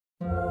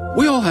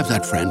We all have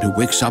that friend who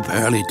wakes up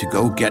early to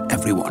go get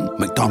everyone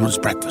McDonald's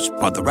breakfast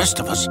while the rest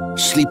of us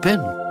sleep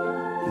in.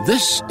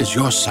 This is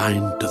your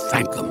sign to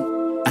thank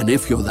them. And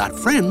if you're that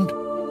friend,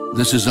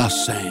 this is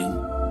us saying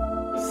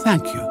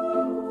thank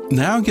you.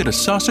 Now get a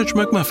sausage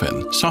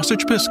McMuffin,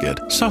 sausage biscuit,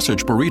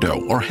 sausage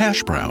burrito, or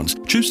hash browns.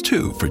 Choose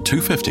 2 for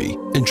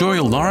 $2.50. Enjoy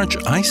a large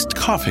iced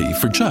coffee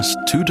for just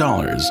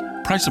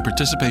 $2. Price and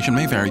participation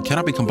may vary.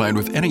 Cannot be combined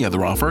with any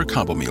other offer or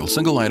combo meal.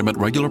 Single item at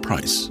regular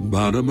price.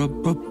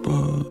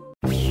 Ba-da-ba-ba-ba.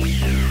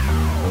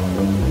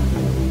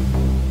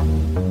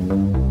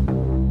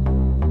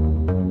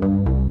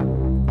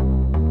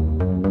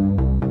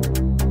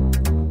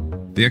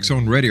 The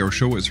X-Zone Radio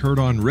Show is heard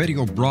on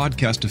radio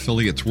broadcast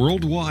affiliates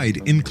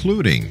worldwide,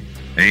 including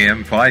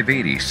AM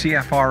 580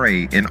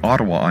 CFRA in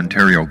Ottawa,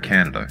 Ontario,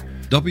 Canada.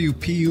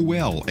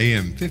 WPUL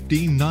AM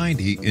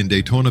 1590 in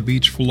Daytona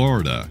Beach,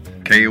 Florida.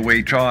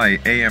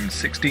 KOHI AM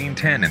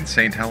 1610 in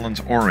St. Helens,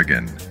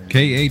 Oregon.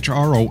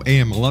 KHRO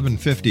AM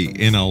 1150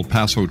 in El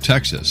Paso,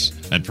 Texas.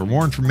 And for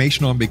more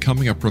information on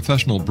becoming a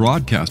professional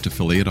broadcast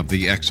affiliate of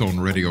the X-Zone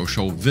Radio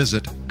Show,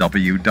 visit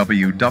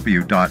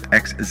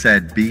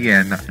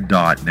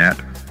www.xzbn.net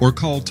or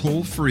call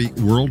toll-free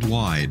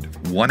worldwide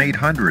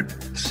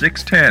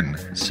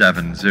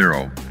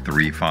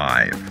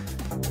 1-800-610-7035.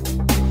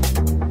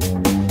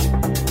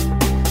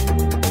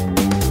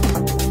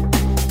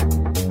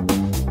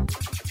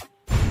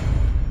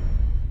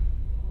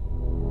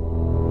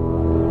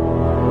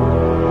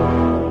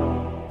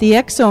 The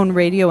X-Zone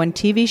radio and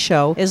TV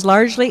show is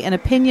largely an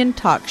opinion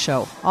talk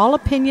show. All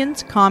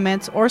opinions,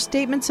 comments, or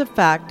statements of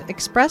fact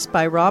expressed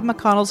by Rob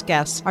McConnell's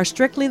guests are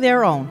strictly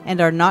their own and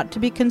are not to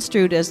be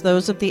construed as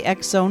those of the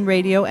X-Zone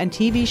radio and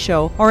TV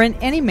show or in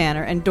any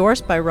manner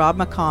endorsed by Rob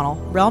McConnell,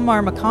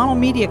 Relmar McConnell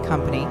Media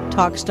Company,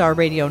 Talkstar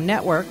Radio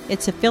Network,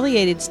 its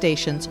affiliated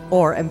stations,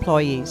 or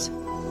employees.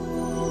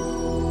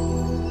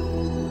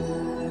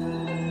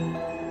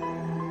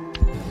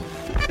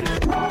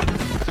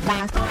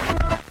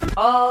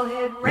 All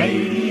Hit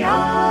Radio.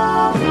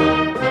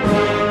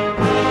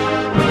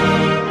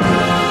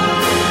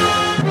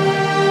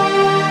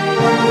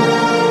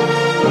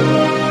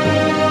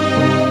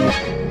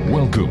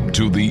 Welcome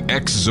to the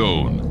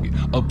X-Zone,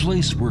 a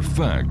place where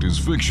fact is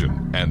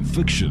fiction and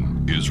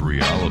fiction is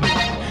reality.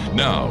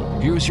 Now,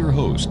 here's your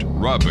host,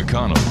 Rob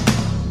McConnell.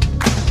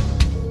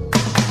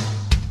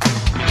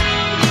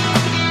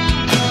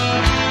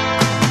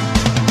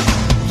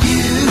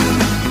 You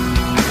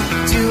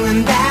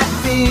doing that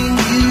thing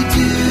you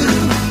do,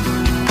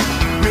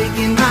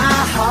 breaking my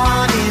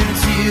heart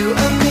into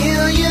a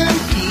million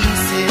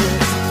pieces,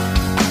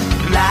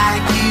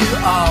 like you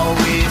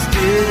always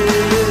do.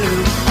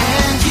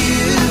 And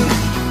you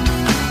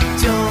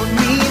don't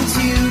mean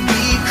to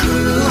be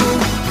cruel,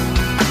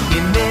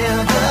 you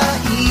never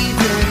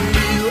even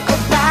knew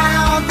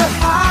about the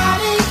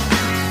heartache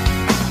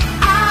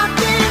I've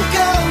been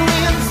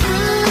going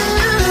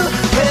through.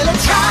 Well, I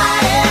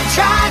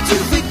try to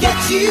forget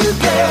you,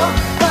 girl,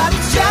 but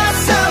it's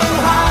just so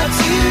hard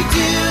to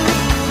do.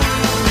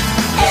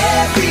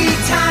 Every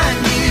time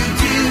you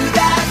do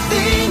that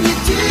thing you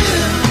do.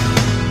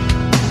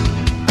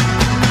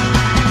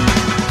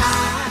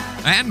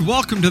 And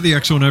welcome to the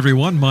X-Zone,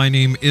 everyone. My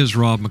name is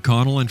Rob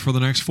McConnell, and for the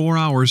next 4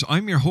 hours,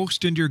 I'm your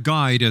host and your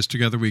guide as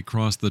together we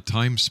cross the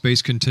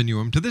time-space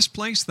continuum to this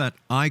place that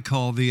I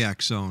call the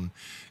X-Zone.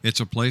 It's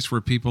a place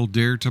where people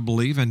dare to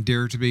believe and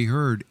dare to be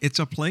heard. It's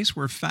a place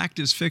where fact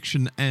is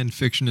fiction and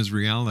fiction is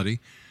reality.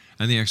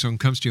 And the X-Zone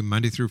comes to you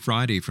Monday through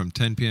Friday from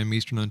 10 p.m.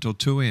 Eastern until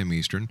 2 a.m.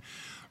 Eastern,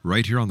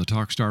 right here on the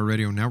Talkstar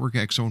Radio Network,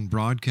 X-Zone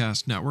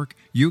Broadcast Network,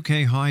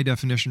 UK High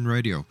Definition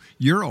Radio,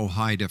 Euro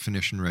High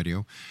Definition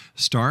Radio,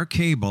 Star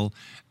Cable,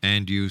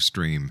 and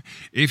Ustream.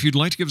 If you'd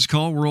like to give us a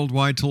call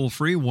worldwide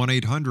toll-free,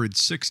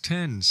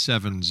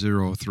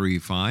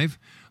 1-800-610-7035.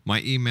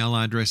 My email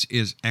address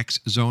is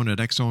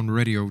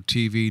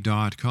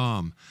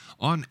xzone@xzoneradiotv.com.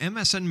 On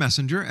MSN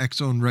Messenger,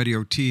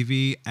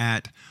 xzoneradiotv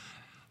at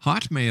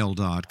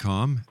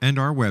hotmail.com, and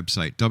our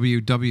website,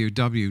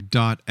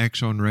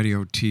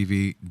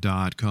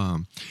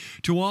 www.xzoneradiotv.com.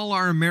 To all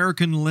our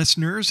American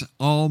listeners,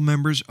 all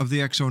members of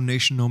the X-Zone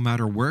Nation, no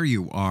matter where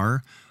you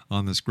are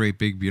on this great,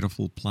 big,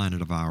 beautiful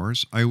planet of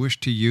ours, I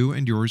wish to you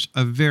and yours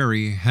a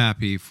very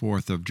happy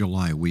 4th of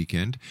July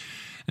weekend.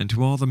 And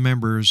to all the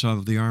members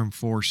of the armed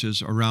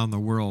forces around the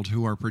world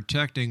who are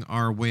protecting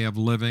our way of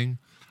living,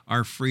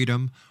 our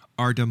freedom,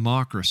 our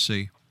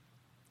democracy,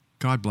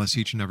 God bless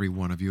each and every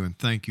one of you, and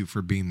thank you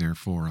for being there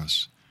for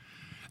us.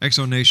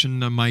 X-Zone Nation,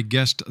 my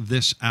guest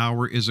this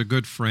hour is a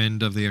good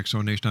friend of the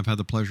X-Zone Nation. I've had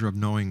the pleasure of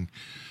knowing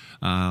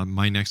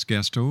my next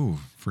guest,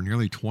 for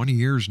nearly 20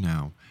 years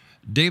now.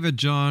 David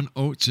John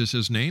Oates is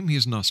his name.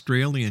 He's an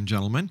Australian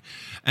gentleman,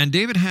 and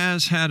David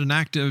has had an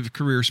active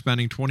career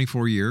spanning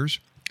 24 years,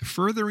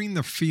 furthering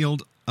the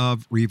field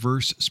of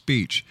reverse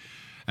speech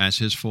as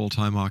his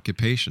full-time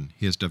occupation.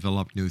 He has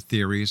developed new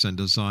theories and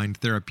designed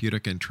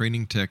therapeutic and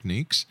training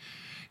techniques.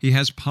 He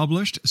has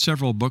published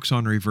several books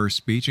on reverse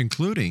speech,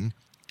 including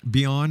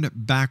Beyond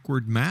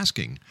Backward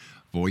Masking,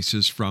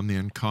 Voices from the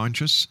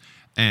Unconscious,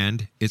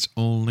 and it's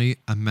only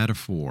a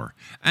metaphor,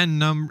 and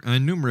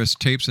numerous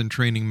tapes and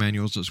training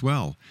manuals as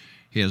well.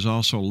 He has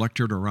also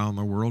lectured around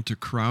the world to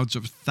crowds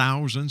of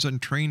thousands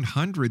and trained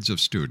hundreds of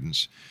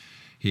students.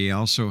 He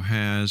also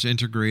has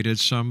integrated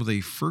some of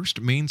the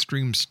first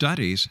mainstream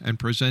studies and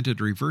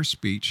presented reverse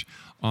speech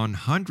on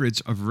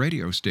hundreds of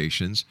radio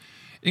stations,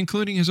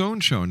 including his own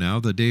show now,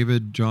 the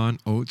David John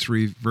Oates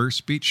Reverse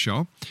Speech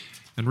Show.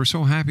 And we're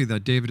so happy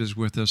that David is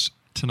with us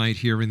tonight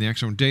here in the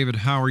X Zone. David,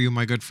 how are you,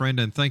 my good friend?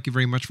 And thank you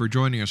very much for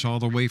joining us all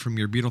the way from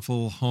your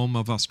beautiful home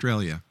of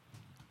Australia.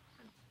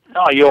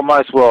 Oh, you're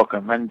most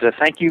welcome, and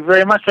thank you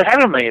very much for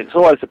having me. It's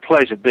always a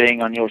pleasure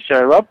being on your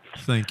show, Rob.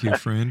 Thank you,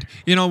 friend.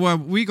 You know,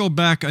 we go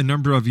back a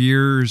number of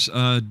years,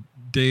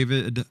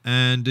 David,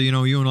 and, you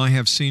know, you and I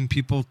have seen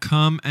people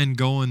come and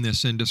go in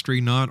this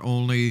industry, not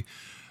only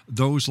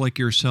those like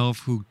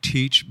yourself who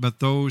teach,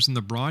 but those in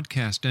the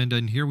broadcast end.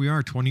 And here we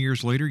are 20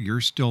 years later. You're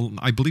still,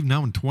 I believe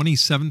now in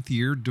 27th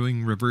year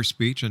doing reverse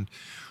speech, and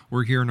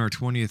we're here in our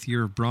 20th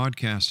year of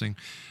broadcasting.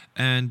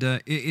 And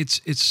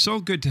it's so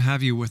good to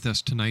have you with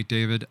us tonight,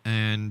 David.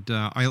 And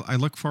I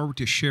look forward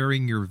to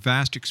sharing your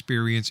vast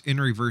experience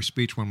in reverse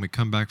speech when we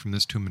come back from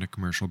this 2-minute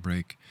commercial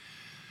break.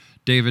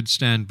 David,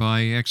 stand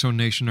by. X Zone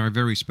Nation, our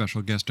very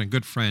special guest and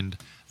good friend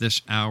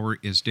this hour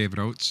is David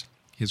Oates.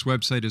 His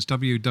website is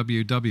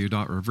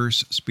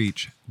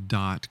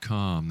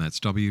www.reversespeech.com. That's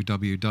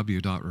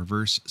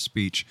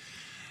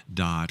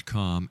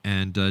www.reversespeech.com.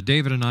 And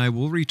David and I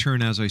will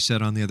return, as I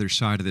said, on the other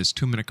side of this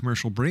 2-minute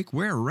commercial break.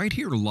 We're right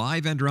here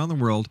live and around the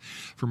world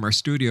from our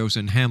studios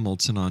in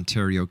Hamilton,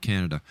 Ontario,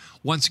 Canada.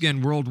 Once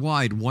again,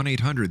 worldwide,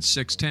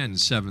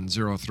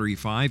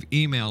 1-800-610-7035.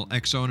 Email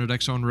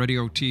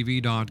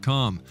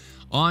xzone@xzoneradiotv.com.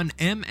 On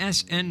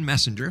MSN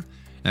Messenger,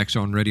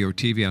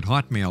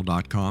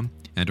 xzoneradiotv@hotmail.com.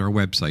 And our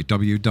website,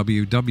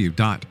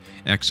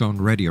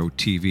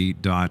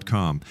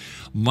 www.xzoneradiotv.com.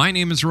 My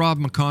name is Rob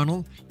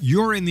McConnell.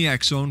 You're in the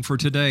X Zone for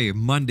today,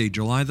 Monday,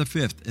 July the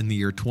 5th in the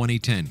year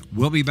 2010.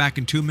 We'll be back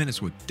in 2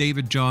 minutes with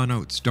David John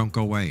Oates. Don't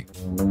go away.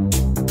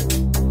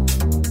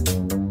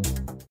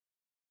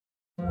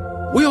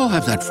 We all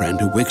have that friend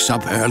who wakes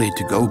up early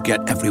to go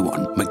get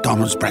everyone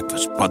McDonald's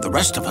breakfast, while the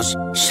rest of us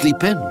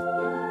sleep in.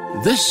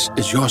 This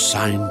is your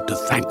sign to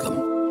thank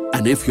them.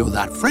 And if you're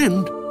that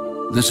friend,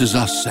 this is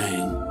us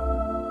saying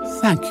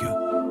thank you.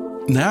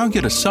 Now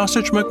get a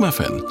sausage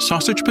McMuffin,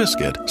 sausage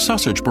biscuit,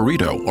 sausage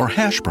burrito, or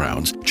hash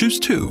browns. Choose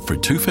 2 for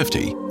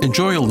 $2.50.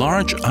 Enjoy a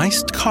large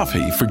iced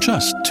coffee for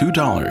just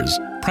 $2.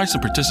 Price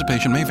and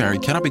participation may vary.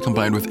 Cannot be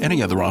combined with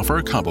any other offer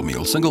or combo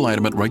meal. Single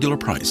item at regular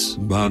price.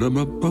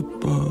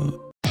 Ba-da-ba-ba-ba.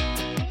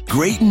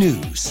 Great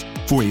news!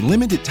 For a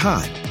limited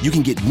time, you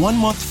can get 1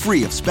 month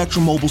free of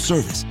Spectrum Mobile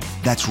service.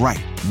 That's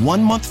right,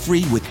 1 month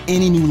free with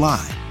any new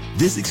line.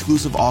 This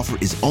exclusive offer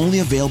is only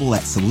available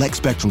at select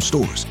Spectrum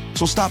stores,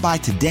 so stop by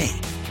today.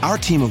 Our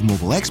team of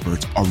mobile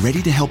experts are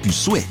ready to help you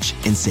switch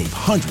and save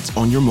hundreds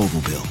on your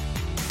mobile bill.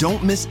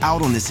 Don't miss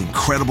out on this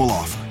incredible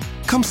offer.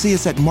 Come see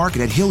us at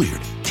Market at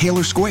Hilliard,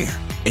 Taylor Square,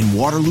 and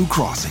Waterloo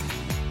Crossing.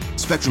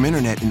 Spectrum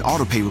Internet and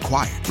autopay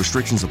required.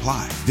 Restrictions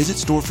apply. Visit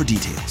store for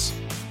details.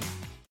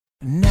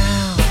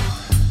 Now,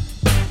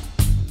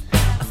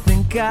 I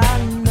think I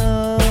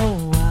know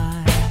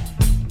why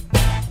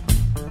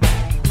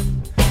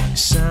it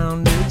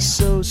sounded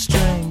so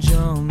strange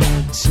on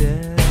the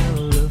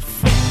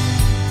telephone.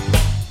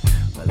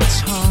 Well, it's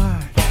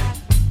hard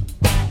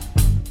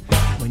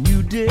when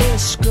you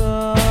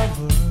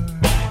discover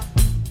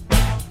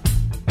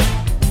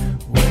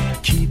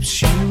what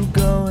keeps you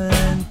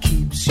going,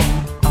 keeps you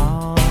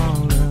all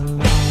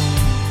alone.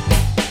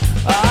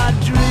 I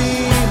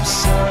dream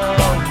so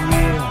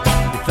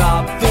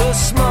the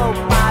smoke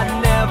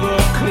might never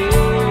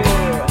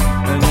clear,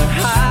 and you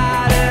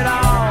hide it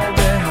all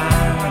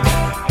behind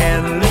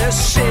endless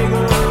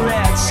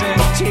cigarettes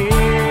and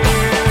tears.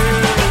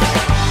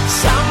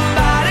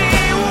 Somebody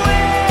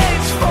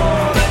waits for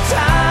the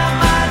time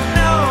I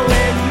know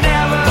it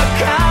never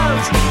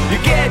comes. You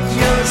get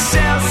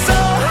yourself so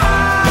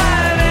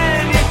high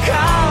and you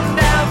come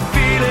down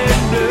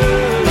feeling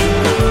blue.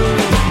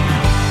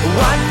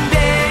 One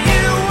day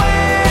you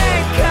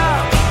wake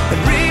up and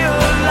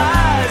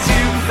realize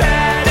you've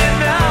had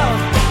enough.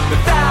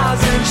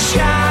 1,000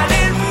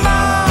 shining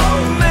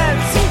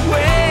moments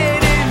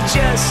waiting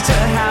just to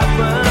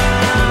happen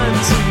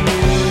to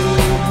you.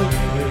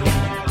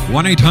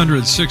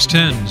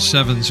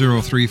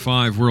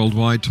 1-800-610-7035,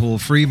 worldwide toll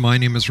free. My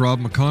name is Rob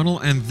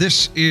McConnell, and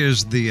this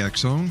is the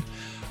X Zone.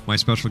 My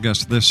special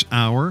guest this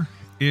hour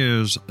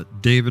is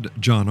David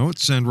John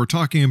Oates, and we're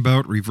talking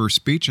about reverse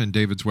speech, and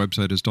David's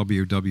website is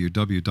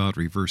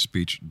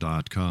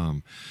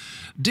www.reversespeech.com.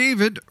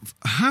 David,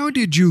 how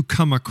did you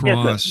come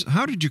across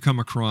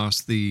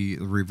the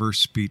reverse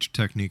speech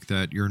technique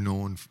that you're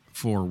known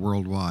for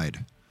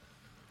worldwide?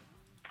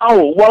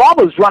 Oh, well, I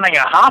was running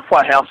a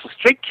halfway house for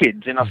street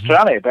kids in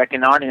Australia back in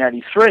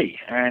 1983,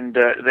 and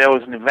there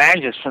was an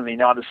evangelist from the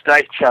United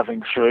States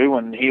travelling through,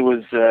 and he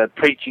was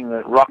preaching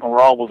that rock and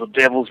roll was the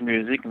devil's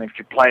music, and if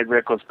you played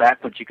records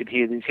backwards, you could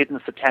hear these hidden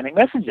satanic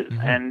messages.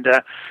 And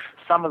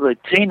some of the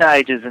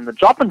teenagers in the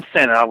drop-in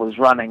centre I was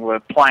running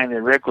were playing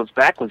their records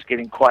backwards,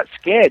 getting quite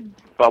scared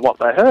by what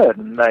they heard,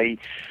 and they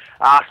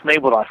asked me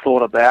what I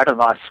thought about it,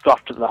 and I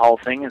scoffed at the whole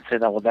thing and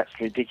said, oh, well, that's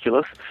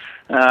ridiculous.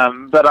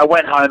 But I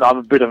went home. I'm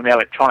a bit of an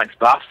electronics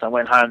buff, so I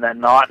went home that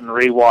night and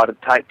rewired a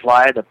tape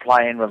player to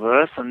play in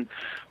reverse and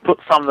put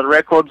some of the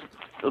records,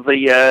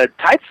 the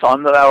tapes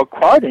on that they were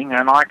quoting,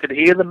 and I could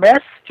hear the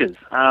messages.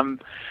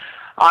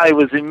 I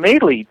was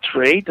immediately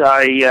intrigued.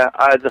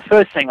 The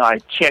first thing I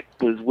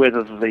checked was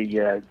whether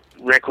the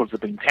records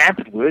had been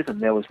tampered with, and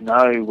there was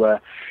no...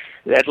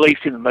 at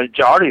least in the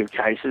majority of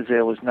cases,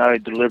 there was no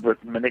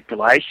deliberate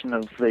manipulation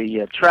of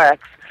the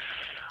tracks.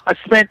 I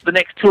spent the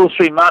next 2 or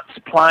 3 months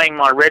playing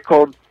my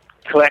record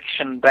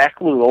collection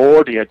backwards, or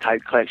audio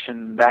tape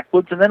collection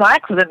backwards, and then I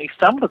accidentally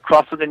stumbled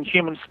across it in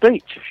human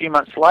speech a few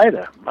months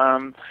later.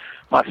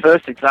 My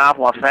first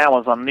example I found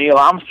was on Neil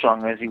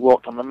Armstrong as he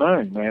walked on the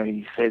moon, where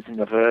he says in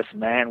the verse,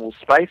 "Man will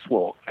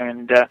spacewalk."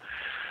 And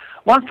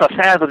once I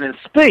found it in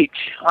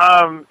speech,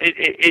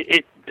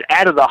 it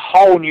added a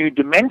whole new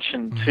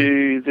dimension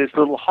to this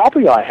little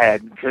hobby I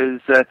had,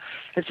 because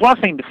it's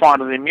one thing to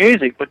find it in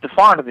music, but to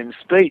find it in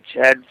speech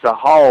adds a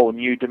whole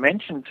new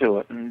dimension to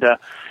it. And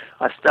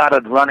I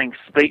started running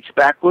speech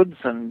backwards,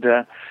 and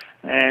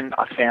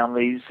I found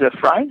these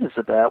phrases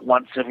about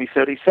once every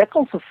 30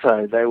 seconds or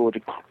so. They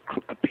would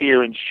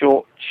appear in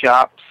short,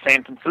 sharp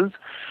sentences,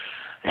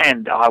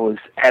 and I was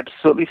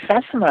absolutely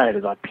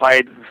fascinated. I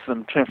played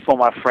them for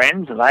my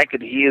friends, and they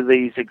could hear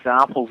these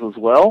examples as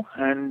well.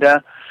 And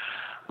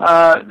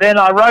then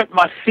I wrote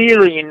my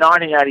theory in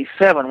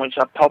 1987, which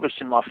I published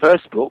in my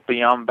first book,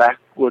 Beyond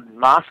Backward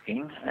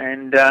Masking,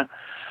 and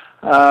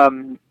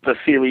the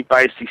theory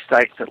basically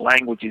states that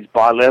language is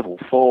bi-level,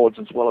 forwards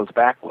as well as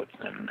backwards,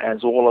 and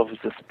as all of us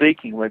are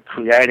speaking, we're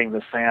creating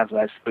the sounds of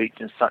our speech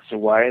in such a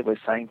way we're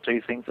saying 2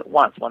 things at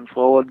once, one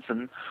forwards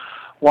and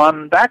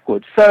one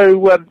backwards.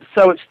 So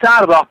it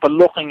started off by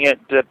looking at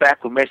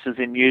backward messages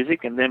in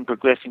music and then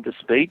progressing to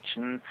speech,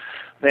 and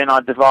then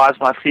I devised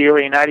my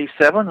theory in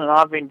 87, and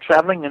I've been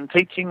travelling and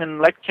teaching and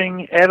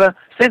lecturing ever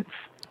since.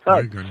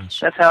 So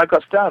that's how I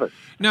got started.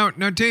 Now,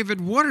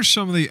 David, what are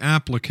some of the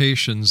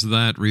applications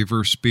that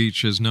reverse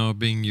speech is now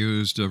being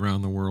used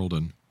around the world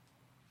in?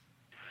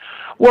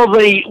 Well,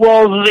 probably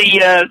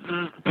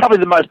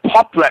the most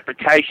popular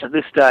application at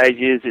this stage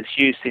is its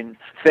use in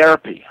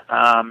therapy.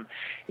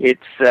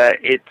 It's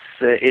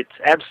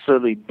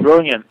absolutely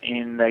brilliant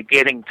in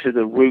getting to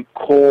the root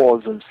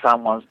cause of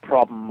someone's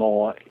problem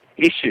or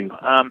issue.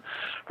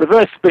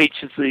 Reverse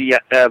speech is the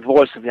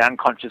voice of the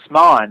unconscious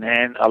mind,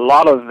 and a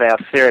lot of our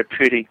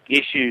therapeutic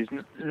issues,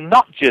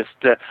 not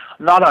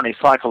only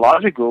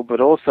psychological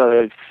but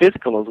also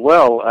physical as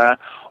well,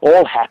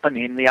 all happen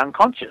in the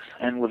unconscious.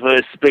 And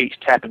reverse speech,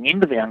 tapping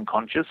into the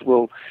unconscious,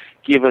 will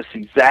give us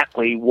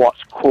exactly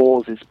what's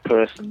caused this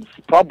person's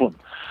problem.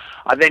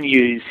 I then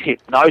use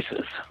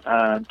hypnosis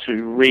to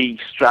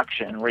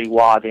restructure and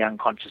rewire the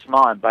unconscious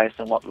mind based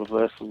on what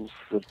reversals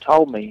have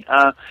told me.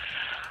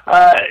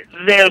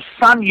 There are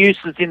some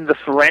uses in the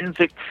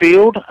forensic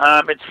field.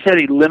 It's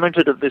fairly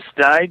limited at this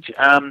stage.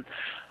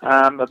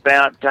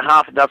 About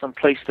half a dozen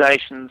police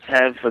stations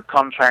have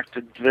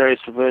contracted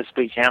various reverse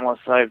speech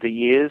analysts over the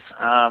years.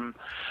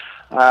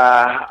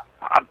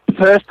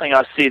 Personally,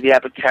 I see the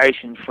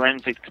application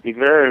forensics to be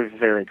very,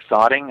 very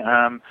exciting.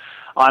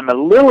 I'm a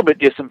little bit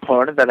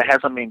disappointed that it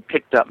hasn't been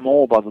picked up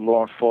more by the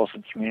law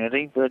enforcement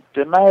community, but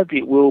maybe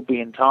it will be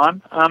in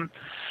time.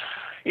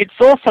 It's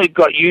also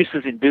got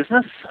uses in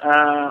business.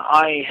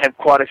 I have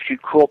quite a few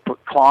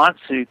corporate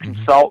clients who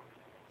consult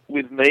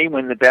with me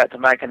when they're about to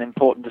make an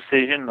important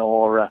decision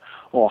or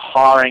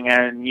hiring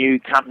a new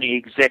company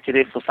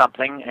executive or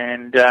something,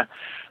 and the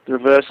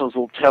reversals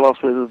will tell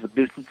us whether the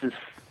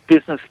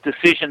business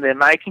decision they're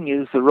making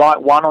is the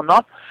right one or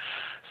not.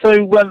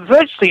 So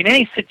virtually in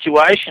any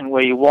situation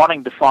where you're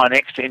wanting to find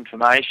extra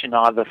information,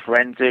 either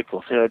forensic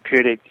or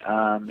therapeutic,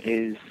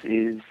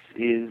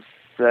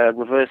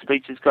 reverse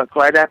speech has got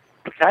great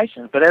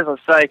applications. But as I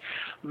say,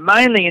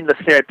 mainly in the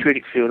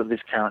therapeutic field at this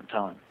current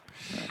time.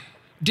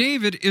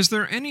 David, is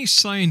there any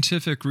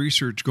scientific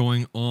research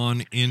going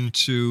on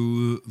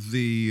into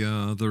the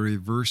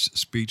reverse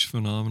speech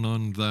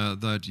phenomenon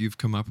that you've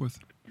come up with?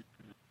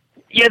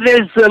 Yeah,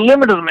 there's a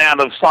limited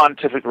amount of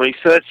scientific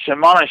research.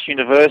 Monash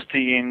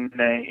University in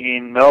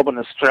Melbourne,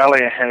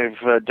 Australia,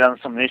 have done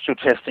some initial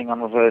testing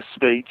on reverse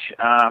speech.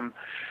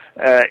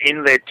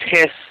 In their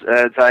tests,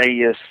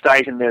 they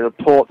state in their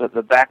report that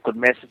the backward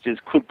messages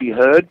could be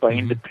heard by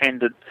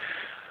independent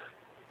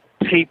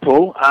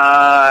people.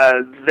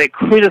 Their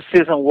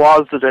criticism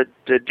was that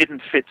it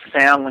didn't fit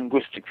sound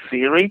linguistic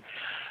theory.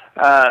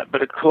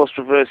 But of course,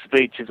 reverse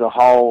speech is a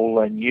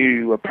whole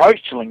new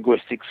approach to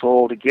linguistics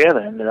altogether,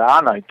 and there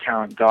are no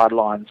current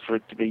guidelines for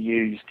it to be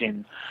used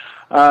in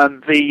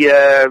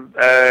The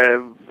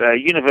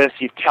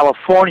University of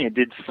California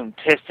did some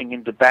testing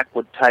into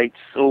backward tapes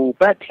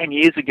about 10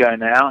 years ago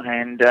now,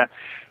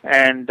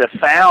 and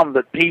found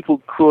that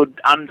people could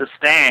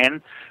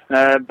understand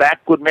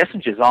backward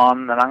messages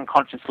on an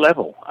unconscious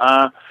level.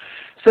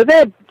 So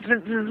that's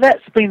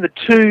been the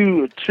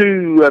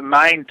two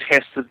main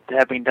tests that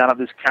have been done at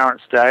this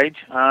current stage.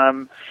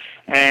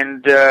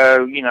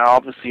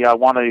 Obviously I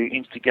want to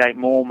instigate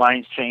more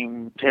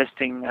mainstream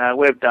testing.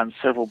 We've done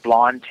several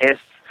blind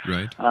tests,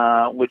 right,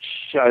 which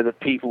show that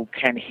people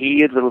can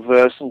hear the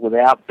reversal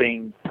without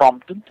being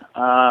prompted.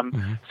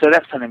 So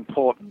that's an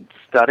important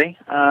study.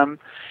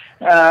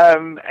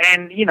 Obviously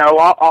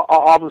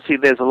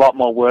there's a lot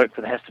more work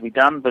that has to be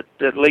done, but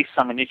at least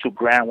some initial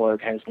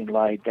groundwork has been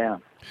laid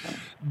down.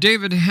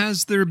 David,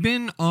 has there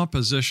been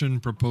opposition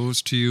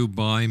proposed to you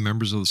by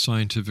members of the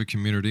scientific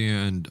community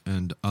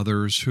and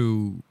others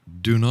who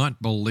do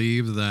not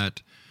believe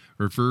that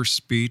reverse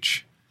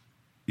speech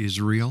is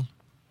real?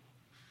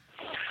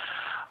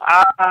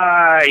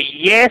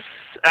 Yes.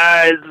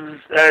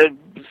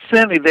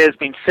 Certainly there's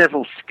been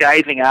several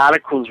scathing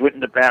articles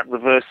written about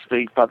reverse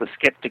speech by the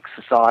Skeptics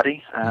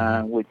Society,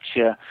 which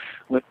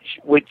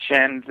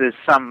and there's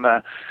some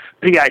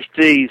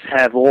PhDs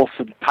have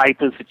authored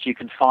papers that you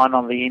can find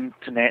on the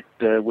internet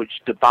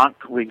which debunk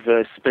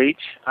reverse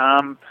speech.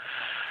 A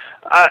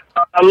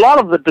lot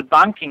of the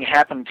debunking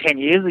happened 10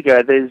 years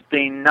ago. There's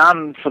been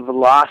none for the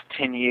last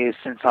 10 years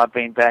since I've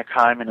been back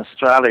home in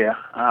Australia.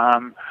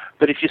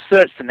 But if you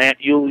search the net,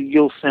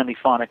 you'll certainly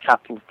find a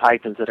couple of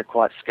papers that are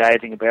quite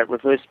scathing about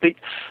reverse speech.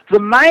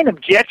 The main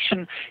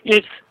objection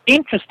is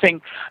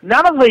interesting.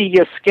 None of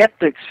the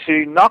skeptics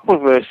who knock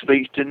reverse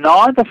speech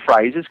deny the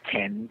phrases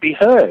can be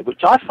heard,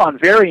 which I find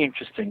very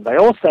interesting. They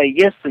all say,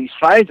 yes, these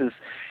phrases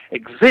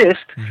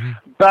exist,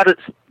 but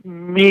it's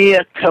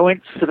mere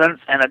coincidence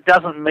and it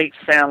doesn't meet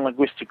sound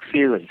linguistic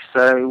theory.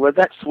 So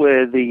that's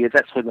where the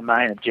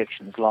main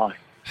objections lie.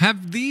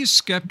 Have these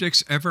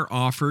skeptics ever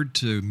offered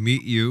to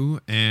meet you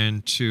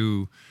and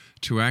to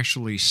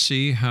actually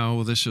see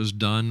how this is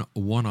done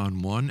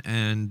one-on-one,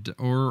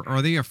 or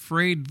are they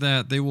afraid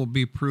that they will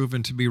be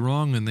proven to be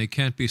wrong and they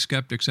can't be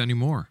skeptics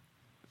anymore?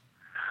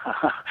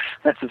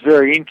 That's a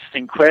very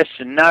interesting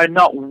question. No,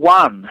 not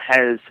one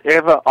has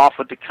ever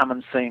offered to come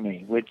and see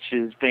me, which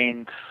has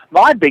been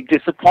my big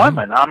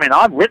disappointment. I mean,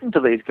 I've written to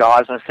these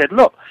guys and I said,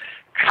 look,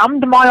 come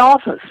to my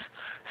office,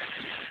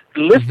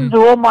 listen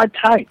to all my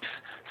tapes,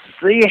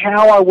 see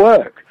how I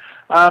work.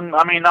 I've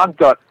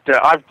got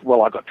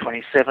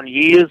 27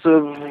 years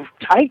of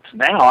tapes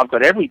now. I've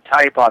got every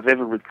tape I've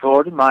ever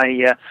recorded.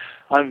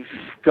 I've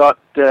got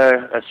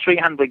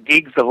 300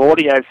 gigs of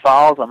audio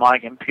files on my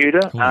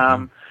computer.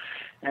 Cool.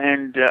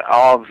 And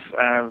of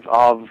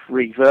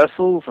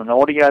reversals and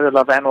audio that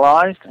I've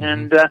analysed,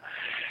 and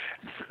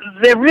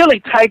they're really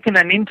taken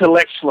an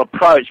intellectual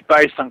approach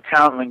based on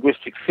current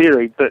linguistic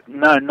theory, but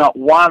no, not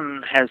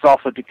one has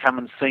offered to come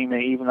and see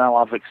me, even though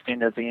I've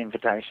extended the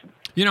invitation.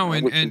 You know,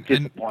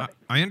 and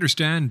I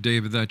understand,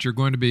 David, that you're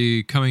going to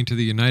be coming to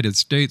the United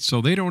States,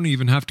 so they don't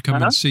even have to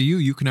come and see you.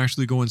 You can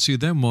actually go and see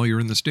them while you're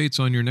in the States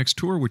on your next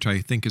tour, which I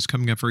think is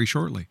coming up very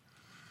shortly.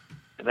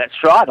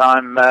 That's right.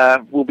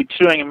 We'll be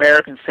touring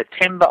America in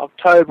September,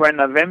 October, and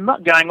November,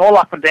 going all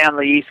up and down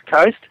the East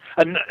Coast.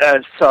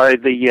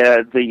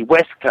 The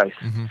West Coast.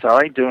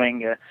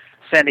 Doing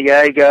San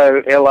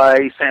Diego, LA,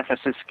 San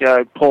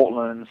Francisco,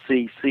 Portland,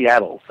 and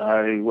Seattle.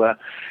 So,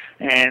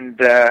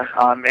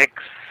 I'm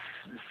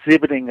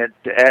exhibiting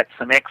at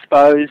some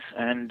expos,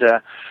 and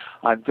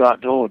I've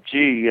got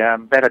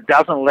about a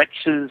dozen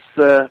lectures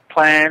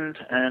planned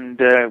and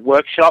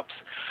workshops.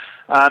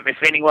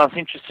 If anyone's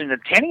interested in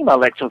attending my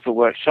lectures or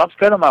workshops,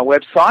 go to my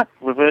website,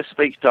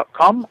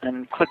 reversespeech.com,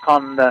 and click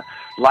on the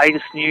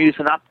latest news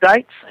and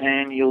updates,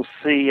 and you'll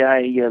see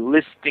a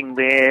listing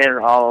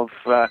there of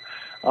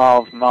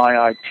my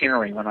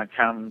itinerary when I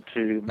come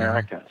to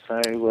America. So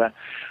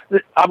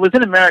I was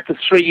in America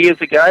 3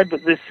 years ago,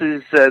 but this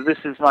is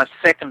my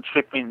second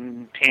trip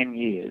in 10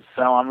 years,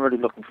 so I'm really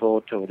looking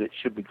forward to it. It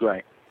should be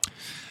great.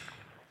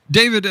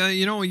 David,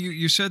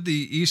 you said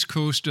the East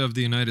Coast of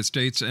the United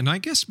States, and I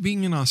guess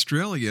being in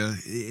Australia,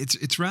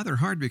 it's rather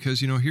hard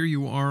because, here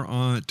you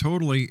are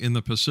totally in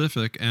the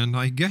Pacific, and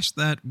I guess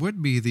that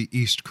would be the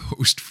East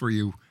Coast for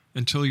you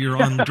until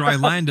you're on dry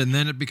land, and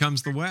then it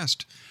becomes the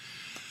West.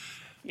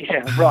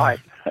 Yeah,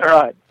 right.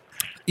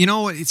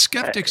 It's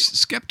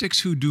skeptics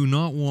who do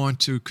not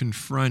want to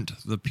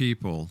confront the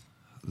people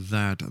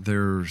that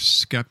they're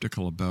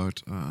skeptical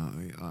about,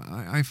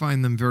 I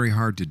find them very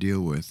hard to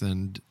deal with,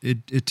 and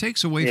it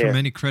takes away from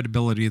any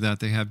credibility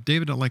that they have.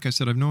 David, like I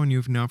said, I've known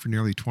you now for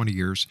nearly 20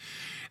 years,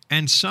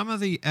 and some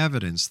of the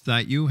evidence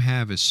that you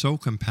have is so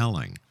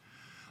compelling,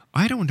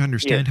 I don't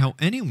understand how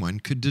anyone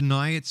could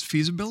deny its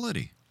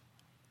feasibility.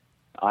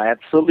 I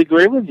absolutely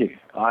agree with you.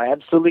 I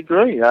absolutely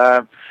agree.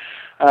 There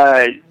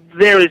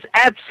is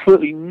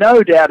absolutely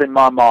no doubt in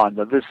my mind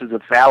that this is a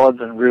valid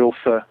and real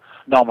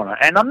phenomena.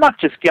 And I'm not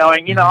just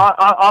going,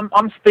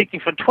 I'm speaking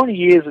for 20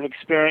 years of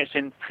experience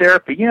in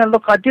therapy.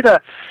 Look, I did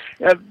just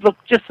as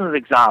an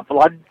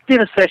example, I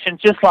did a session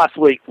just last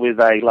week with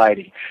a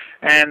lady,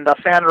 and I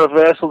found a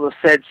reversal that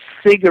said,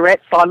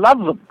 cigarettes, I love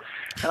them.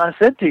 And I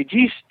said to her, do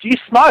you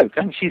smoke?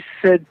 And she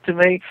said to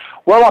me,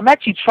 well, I'm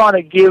actually trying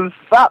to give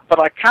up, but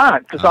I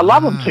can't because I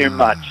love them too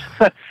much.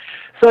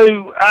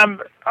 So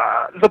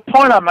the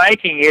point I'm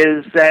making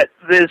is that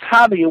there's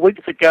hardly a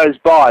week that goes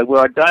by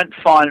where I don't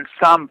find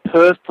some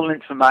personal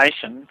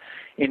information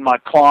in my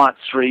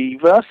clients'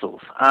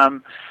 reversals.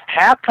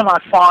 How can I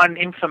find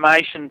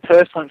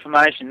personal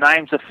information,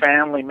 names of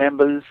family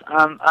members,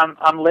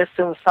 unless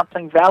there was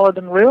something valid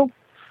and real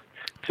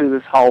to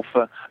this whole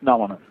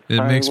phenomenon?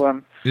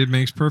 It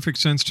makes perfect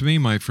sense to me,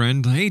 my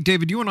friend. Hey,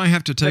 David, you and I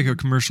have to take a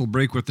commercial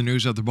break with the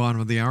news at the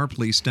bottom of the hour.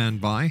 Please stand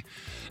by.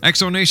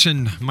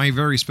 Exonation, my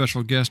very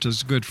special guest,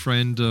 is a good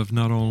friend of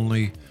not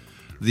only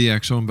the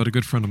Exxon, but a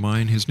good friend of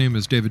mine. His name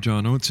is David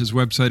John Oates. His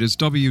website is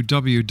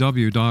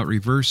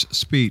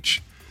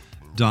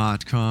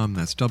www.reversespeech.com.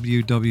 That's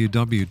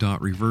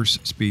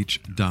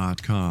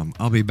www.reversespeech.com.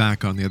 I'll be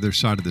back on the other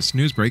side of this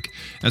news break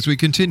as we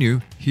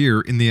continue here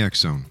in the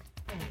Exxon.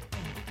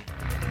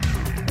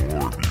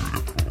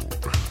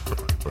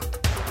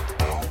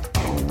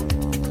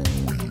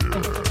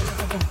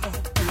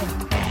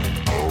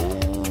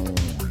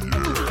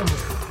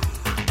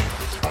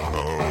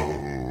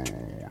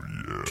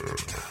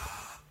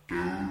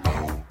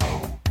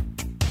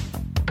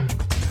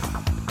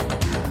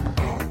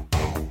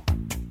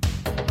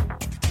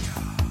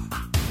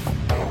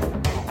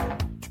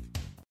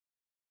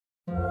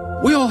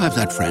 We all have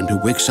that friend who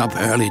wakes up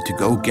early to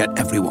go get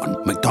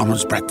everyone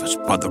McDonald's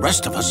breakfast while the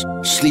rest of us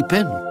sleep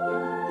in.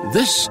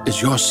 This is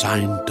your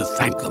sign to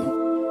thank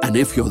them. And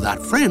if you're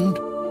that friend,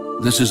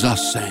 this is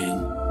us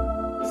saying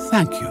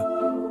thank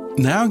you.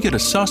 Now get a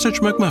sausage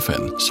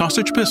McMuffin,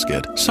 sausage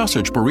biscuit,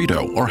 sausage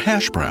burrito, or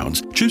hash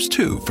browns. Choose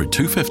 2 for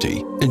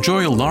 $2.50.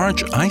 Enjoy a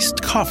large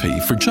iced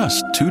coffee for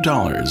just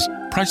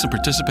 $2. Price and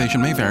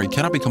participation may vary.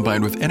 Cannot be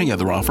combined with any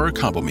other offer or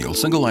combo meal.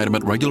 Single item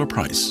at regular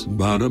price.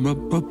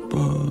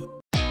 Ba-da-ba-ba-ba.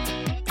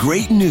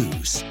 Great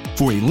news!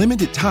 For a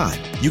limited time,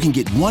 you can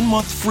get 1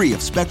 month free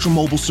of Spectrum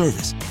Mobile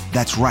service.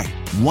 That's right,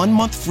 1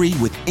 month free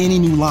with any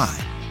new line.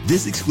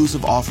 This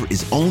exclusive offer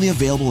is only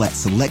available at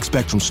select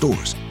Spectrum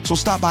stores, so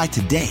stop by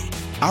today.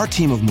 Our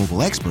team of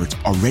mobile experts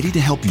are ready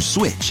to help you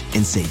switch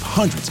and save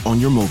hundreds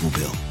on your mobile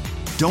bill.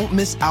 Don't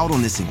miss out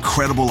on this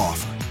incredible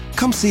offer.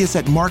 Come see us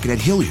at Market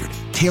at Hilliard,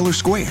 Taylor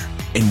Square,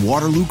 and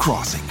Waterloo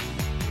Crossing.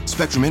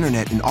 Spectrum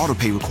Internet and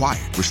autopay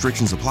required.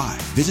 Restrictions apply.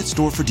 Visit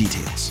store for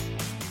details.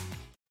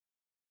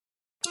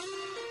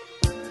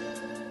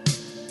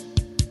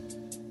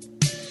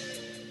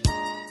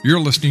 You're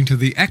listening to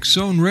the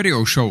X-Zone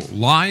Radio Show,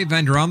 live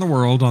and around the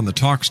world on the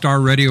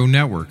Talkstar Radio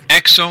Network,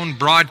 X-Zone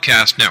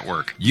Broadcast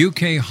Network,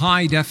 UK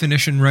High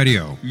Definition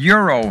Radio,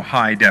 Euro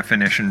High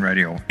Definition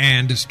Radio,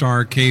 and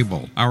Star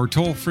Cable. Our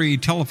toll-free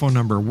telephone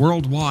number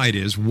worldwide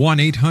is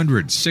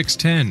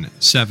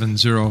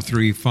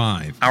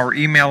 1-800-610-7035. Our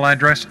email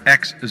address,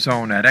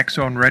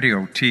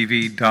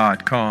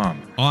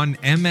 xzone@xzoneradiotv.com. On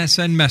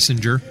MSN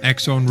Messenger,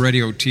 X-Zone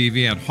Radio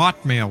TV at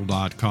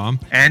hotmail.com.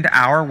 And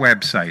our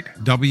website,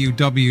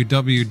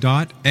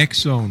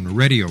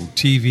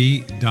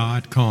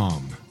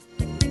 www.xzoneradiotv.com.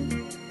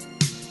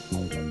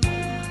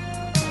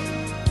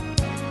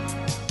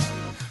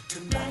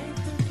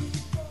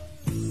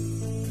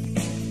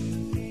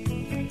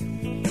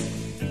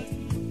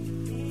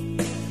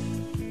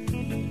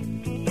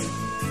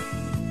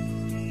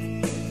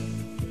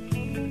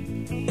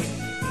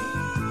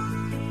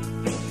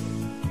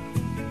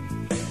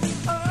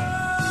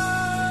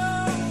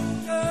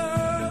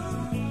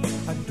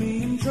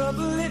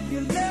 Trouble if you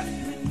left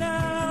me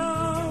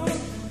now,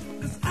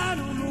 'cause I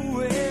don't know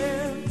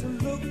where to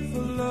look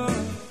for love.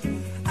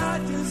 I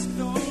just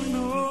don't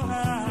know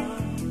how.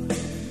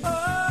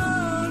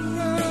 Oh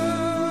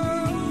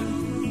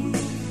no,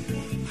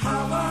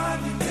 how I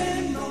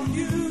depend on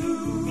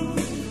you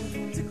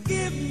to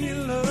give me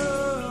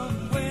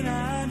love when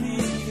I need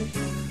it.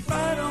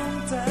 Right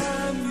on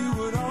time, you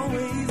would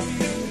always be.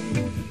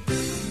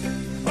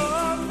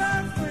 All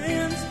my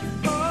friends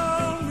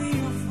call me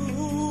a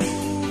fool.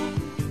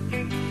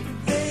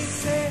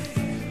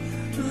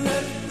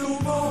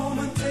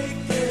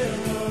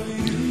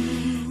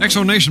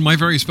 Exo Nation, my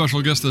very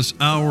special guest this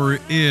hour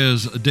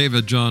is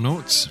David John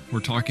Oates. We're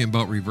talking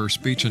about reverse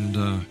speech,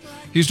 and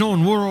he's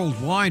known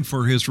worldwide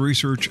for his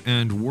research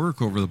and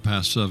work over the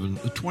past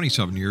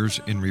 27 years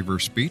in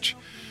reverse speech.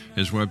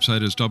 His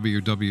website is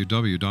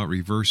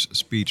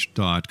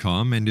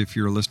www.reversespeech.com, and if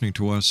you're listening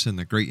to us in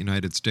the great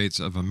United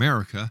States of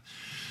America,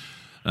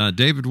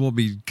 David will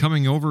be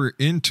coming over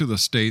into the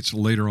States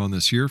later on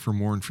this year. For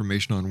more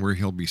information on where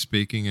he'll be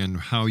speaking and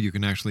how you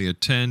can actually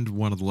attend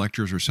one of the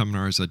lectures or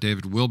seminars that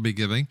David will be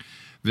giving,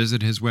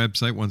 visit his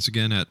website once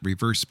again at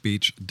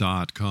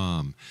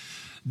reversespeech.com.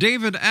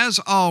 David, as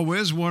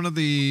always, one of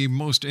the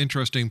most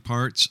interesting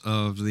parts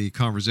of the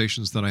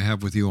conversations that I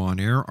have with you on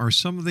air are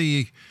some of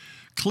the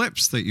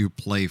clips that you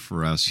play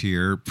for us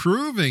here,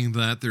 proving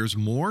that there's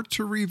more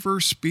to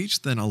reverse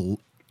speech than a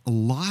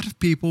lot of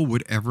people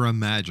would ever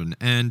imagine.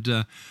 And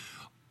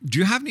do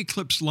you have any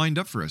clips lined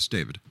up for us,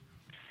 David?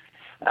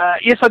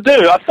 Yes, I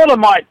do. I thought I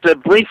might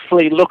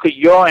briefly look at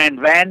Joran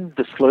van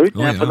der Sloot.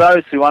 Now, for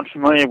those who aren't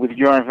familiar with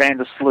Joran van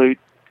der Sloot,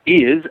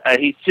 he's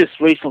just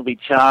recently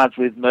charged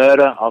with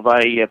murder of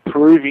a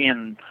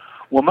Peruvian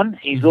woman.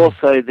 He's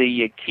also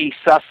the key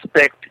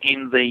suspect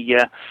in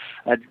the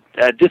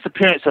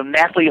disappearance of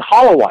Natalie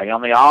Holloway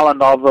on the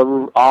island of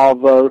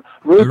Aruba.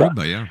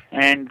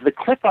 And the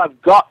clip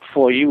I've got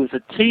for you is a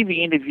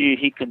TV interview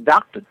he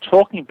conducted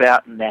talking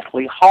about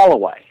Natalie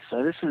Holloway.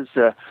 So this is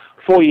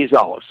 4 years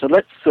old. So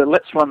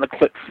let's run the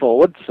clip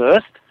forward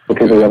first.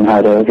 Because we haven't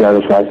had a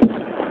driver's license,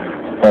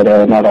 but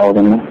not all of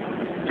them.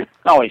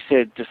 Oh, he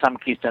said some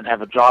kids don't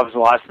have a driver's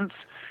license,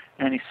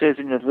 and he says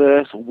in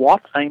reverse,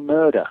 "What a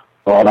murder!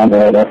 What a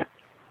murder!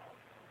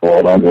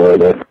 What a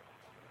murder!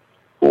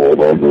 What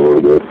a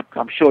murder!"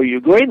 I'm sure you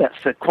agree.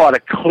 That's quite a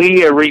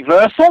clear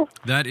reversal.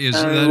 That is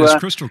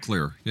crystal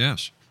clear.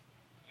 Yes,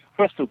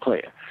 crystal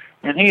clear.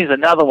 And here's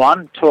another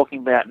one talking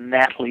about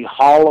Natalie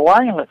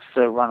Holloway. Let's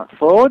run it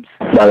forward.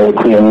 That will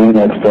clear me.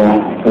 That's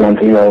the one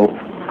thing that will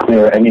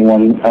clear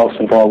anyone else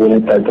involved with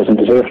it that doesn't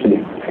deserve to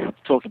be.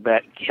 Talking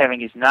about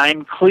having his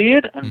name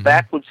cleared, and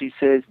backwards he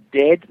says,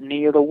 "Dead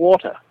near the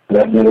water."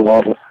 Dead near the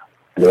water.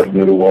 Dead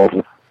near the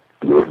water.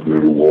 Dead near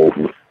the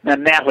water. Now,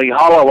 Natalie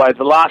Holloway,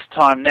 the last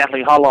time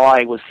Natalie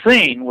Holloway was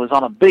seen was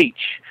on a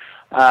beach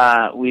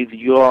with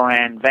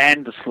Joran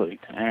van der Sloot,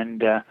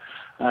 and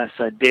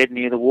so dead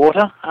near the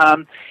water.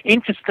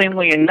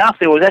 Interestingly enough,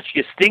 there was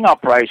actually a sting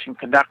operation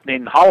conducted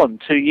in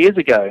Holland 2 years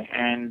ago,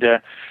 and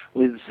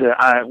with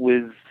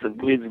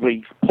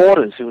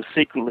reporters who were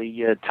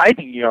secretly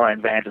taping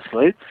Joran van der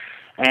Sloot,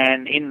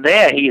 and in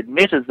there he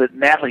admitted that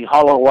Natalie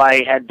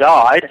Holloway had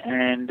died,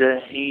 and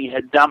he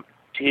had dumped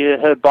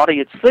her body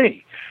at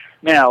sea.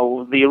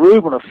 Now, the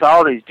Aruban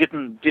authorities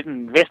didn't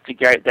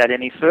investigate that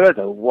any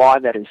further. Why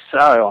that is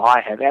so,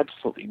 I have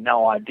absolutely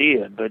no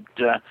idea, but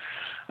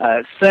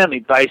certainly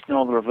based on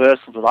all the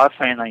reversals that I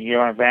found on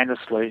Joran van der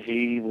Sloot,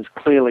 he was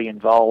clearly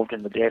involved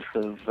in the death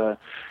of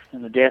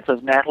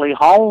Natalie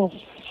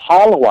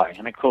Holloway.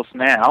 And of course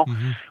now,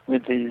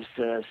 with his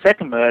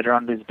second murder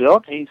under his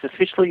belt, he's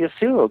officially a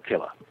serial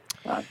killer.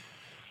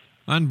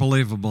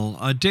 Unbelievable.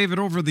 David,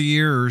 over the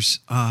years,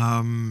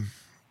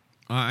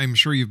 I'm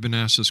sure you've been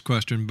asked this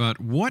question,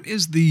 but what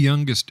is the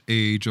youngest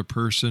age a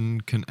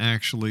person can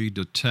actually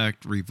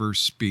detect reverse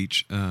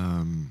speech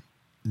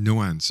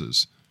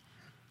nuances?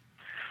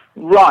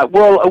 Right.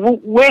 Well,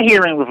 we're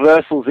hearing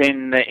reversals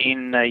in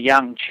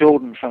young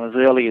children from as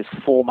early as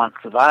 4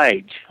 months of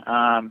age.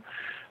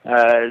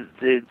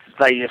 They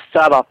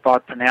start off by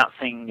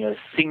pronouncing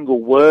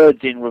single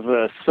words in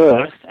reverse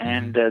first,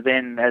 and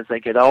then as they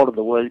get older,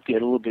 the words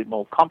get a little bit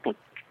more complex.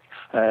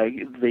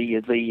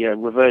 The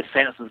reverse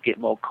sentences get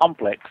more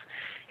complex.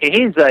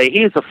 Here's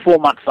a 4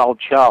 months old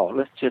child.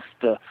 Let's just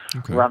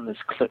run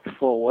this clip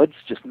forwards.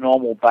 Just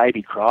normal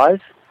baby cries.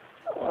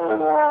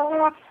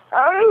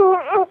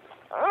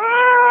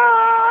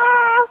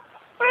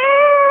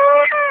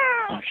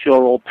 I'm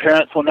sure all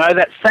parents will know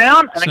that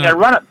sound, and I'm going to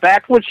run it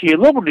backwards. You hear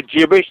a little bit of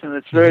gibberish, and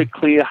it's very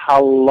clear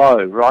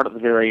hello right at the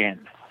very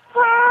end.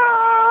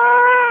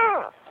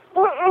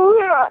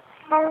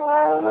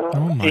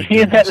 Oh my you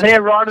hear that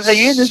there right at the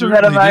end? Isn't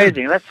that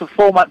amazing? That's for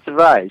 4 months of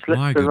age.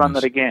 Let's run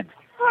that again.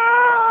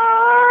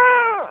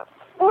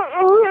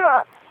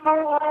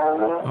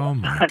 Oh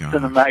my God! That's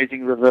an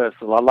amazing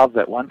reversal. I love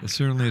that one. It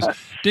certainly is.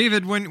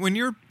 David, when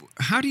you're,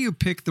 how do you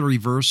pick the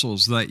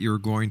reversals that you're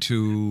going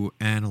to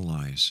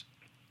analyze?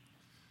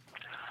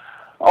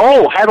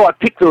 Oh, how do I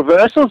pick the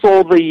reversals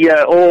or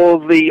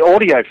the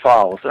audio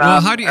files?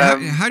 Well, how do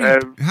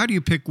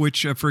you pick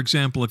which? For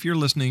example, if you're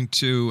listening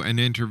to an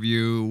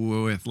interview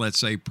with, let's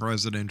say,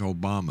 President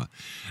Obama,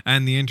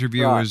 and the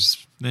interview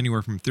is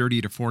anywhere from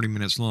 30 to 40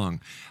 minutes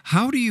long,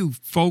 how do you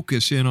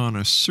focus in on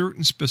a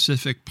certain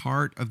specific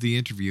part of the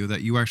interview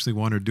that you actually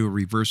want to do a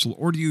reversal,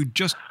 or do you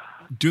just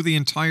do the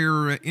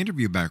entire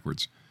interview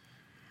backwards?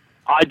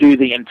 I do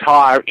the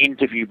entire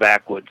interview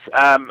backwards.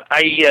 A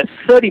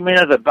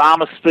 30-minute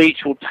Obama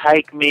speech will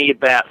take me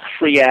about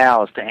 3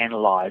 hours to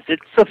analyse.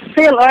 It's a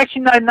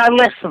actually no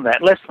less than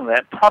that,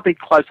 probably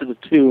closer to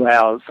 2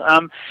 hours.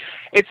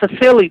 It's a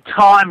fairly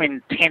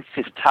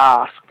time-intensive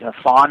task,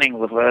 finding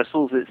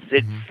reversals.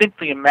 It's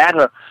simply a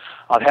matter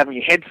of having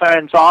your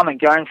headphones on and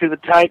going through the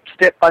tape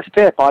step by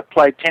step. I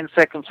play 10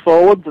 seconds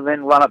forwards and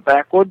then run it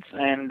backwards,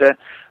 and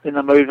then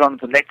I move on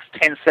to the next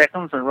 10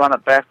 seconds and run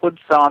it backwards.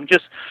 So I'm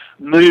just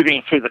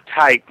moving through the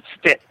tape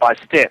step by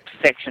step,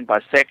 section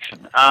by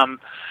section.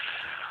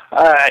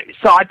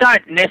 So I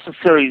don't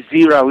necessarily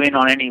zero in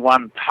on any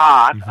one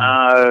part.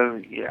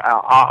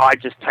 I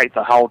just take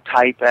the whole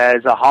tape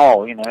as a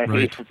whole. You know,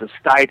 if it's a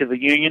State of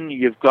the Union,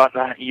 you've got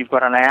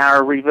an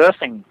hour of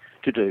reversing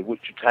to do,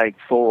 which would take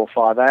 4 or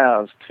 5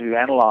 hours to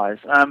analyse.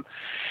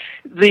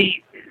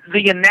 The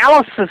the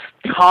analysis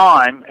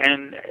time,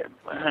 and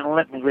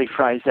let me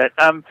rephrase that.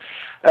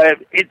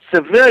 It's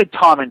a very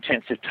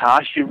time-intensive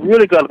task. You've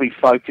really got to be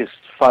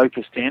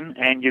focused in,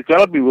 and you've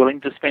got to be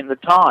willing to spend the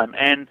time.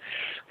 And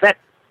that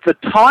the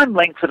time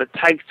length that it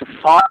takes to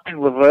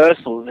find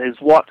reversals is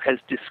what has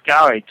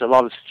discouraged a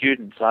lot of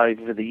students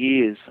over the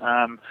years.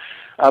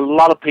 A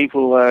lot of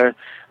people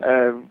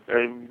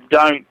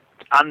don't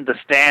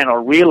understand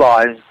or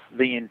realise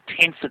the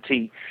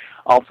intensity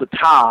of the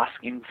task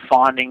in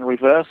finding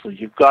reversals.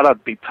 You've got to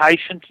be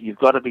patient, you've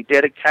got to be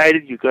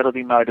dedicated, you've got to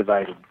be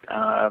motivated.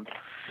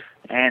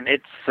 And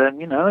it's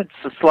it's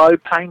a slow,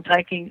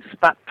 painstaking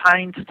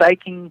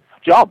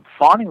job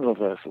finding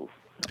reversals.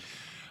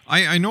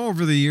 I know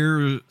over the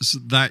years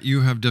that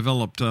you have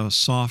developed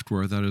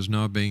software that is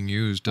now being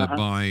used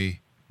by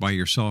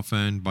yourself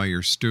and by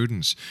your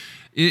students.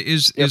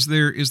 Is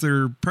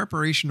there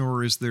preparation,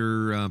 or is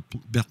there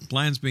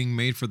plans being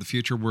made for the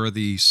future where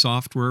the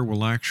software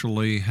will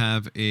actually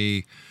have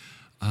the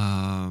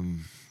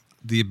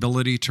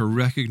ability to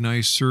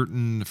recognize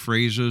certain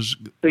phrases?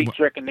 Speech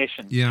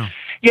recognition. Yeah.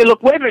 Yeah,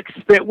 look, we've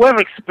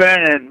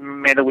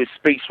experimented with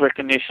speech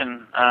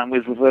recognition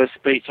with reverse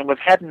speech, and we've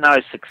had no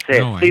success.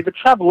 No way. See, the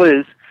trouble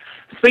is,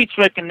 speech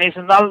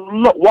recognition,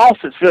 look,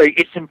 whilst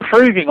it's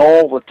improving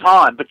all the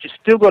time, but you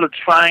still got to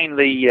train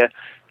the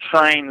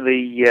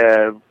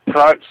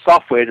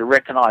software to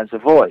recognise the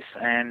voice,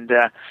 and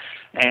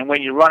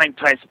when you're running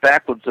tapes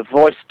backwards, the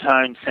voice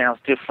tone sounds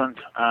different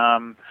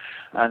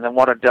than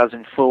what it does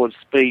in forward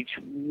speech.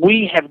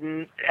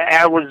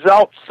 Our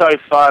results so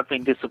far have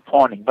been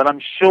disappointing, but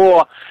I'm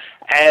sure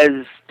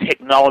as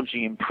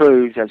technology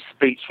improves, as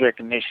speech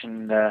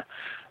recognition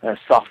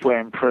software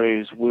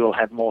improves, we'll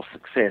have more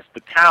success.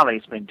 But currently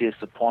it's been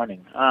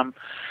disappointing.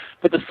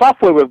 But the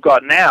software we've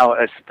got now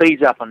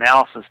speeds up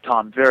analysis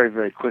time very,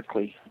 very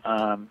quickly.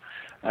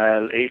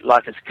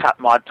 It's cut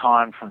my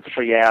time from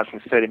 3 hours for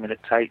a 30-minute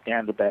tape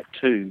down to about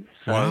 2.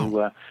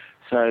 Wow.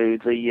 So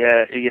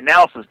the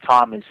analysis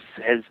time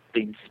has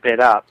been sped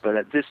up, but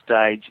at this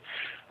stage,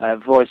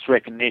 voice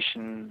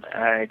recognition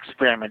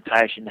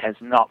experimentation has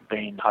not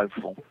been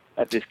hopeful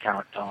at this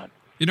current time.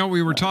 You know,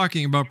 we were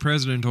talking about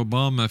President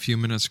Obama a few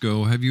minutes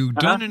ago. Have you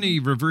done any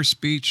reverse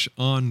speech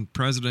on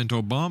President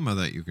Obama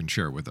that you can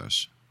share with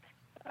us?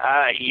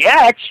 Yeah,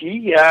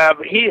 actually,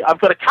 I've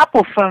got a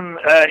couple from.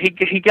 He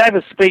gave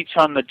a speech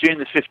on June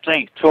the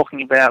 15th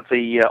talking about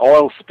the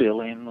oil spill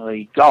in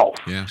the Gulf.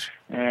 Yes.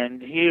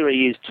 And here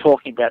he is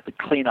talking about the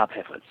cleanup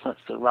efforts. Let's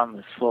run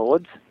this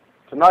forward.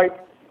 Tonight,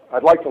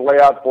 I'd like to lay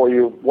out for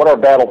you what our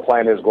battle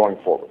plan is going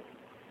forward.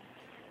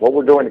 What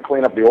we're doing to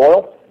clean up the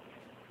oil,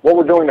 what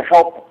we're doing to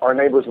help our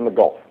neighbors in the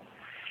Gulf.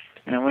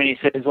 And when he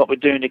says what we're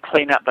doing to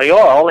clean up the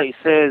oil, he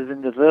says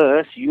in the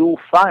verse, "You'll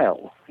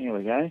fail." Here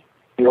we go.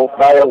 You'll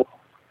fail.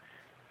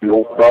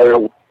 You'll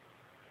fail.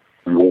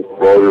 You'll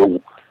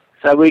fail.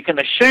 So we can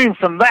assume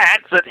from that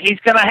he's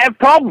going to have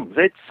problems.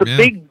 It's a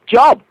big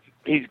job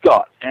he's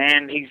got,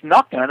 and he's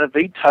not going to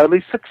be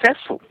totally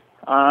successful.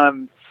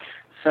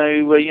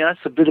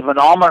 It's a bit of an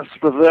ominous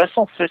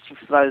reversal, especially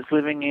for those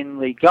living in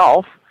the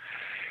Gulf.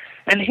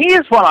 And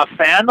here's what I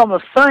found on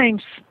the same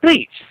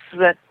speech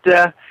that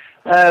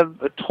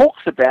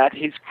talks about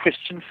his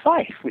Christian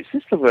faith, which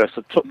this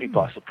reversal took me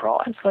by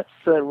surprise. Let's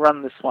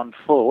run this one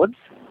forward.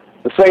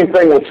 The same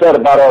thing was said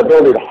about our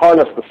ability to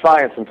harness the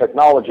science and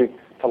technology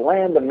to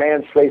land a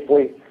man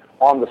safely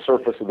on the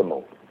surface of the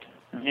moon.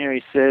 And here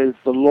he says,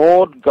 "The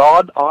Lord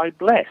God I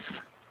bless."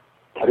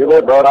 The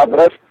Lord God I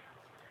bless.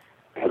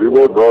 The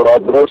Lord God I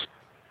bless.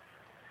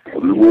 The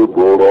Lord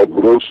God I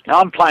bless. Now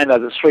I'm playing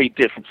those at 3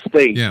 different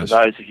speeds. Yes.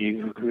 For those of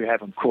you who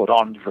haven't caught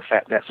on to the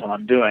fact that's what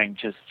I'm doing,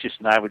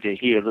 just know to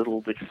hear a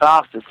little bit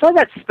faster. So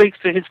that speaks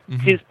to his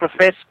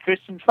professed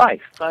Christian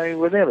faith.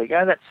 So there we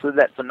go.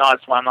 That's a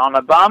nice one on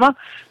Obama.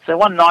 So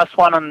one nice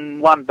one and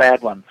one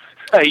bad one.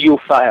 So you'll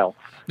fail.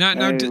 Now,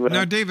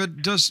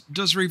 David,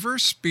 does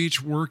reverse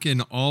speech work in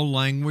all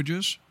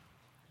languages?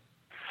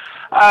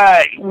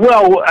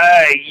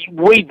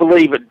 We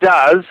believe it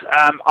does.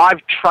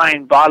 I've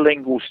trained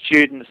bilingual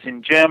students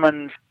in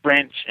German,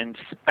 French, and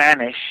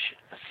Spanish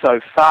so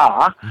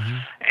far,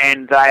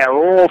 and they are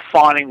all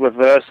finding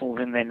reversals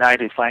in their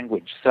native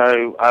language.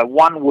 So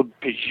one would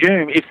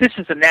presume, if this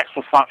is a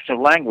natural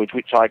functional language,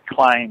 which I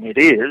claim it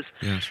is,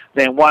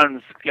 then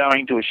one's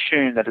going to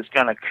assume that it's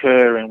going to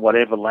occur in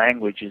whatever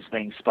language is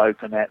being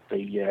spoken at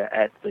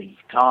the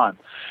time.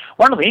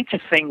 One of the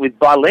interesting with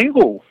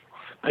bilingual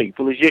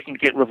people is you can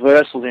get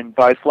reversals in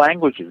both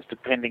languages,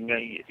 depending,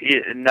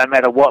 no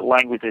matter what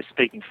language they're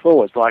speaking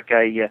forwards. Like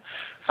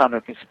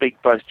someone who can speak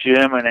both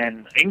German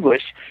and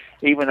English,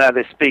 even though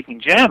they're speaking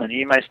German,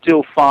 you may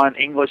still find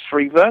English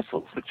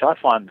reversals, which I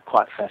find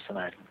quite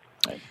fascinating.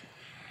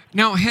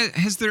 Now,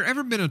 has there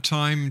ever been a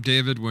time,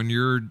 David, when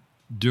you're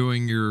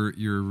doing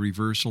your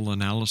reversal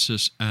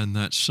analysis and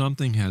that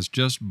something has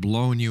just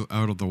blown you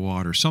out of the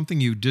water, something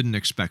you didn't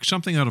expect,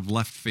 something out of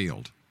left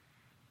field?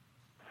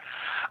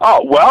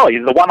 Oh, well,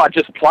 the one I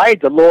just played,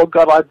 "The Lord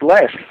God I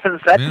bless,"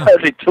 that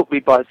totally took me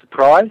by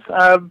surprise.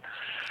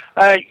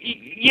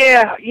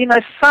 Yeah,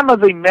 some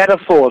of the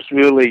metaphors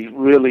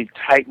really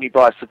take me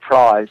by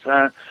surprise.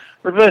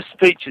 Reverse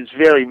speech is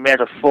very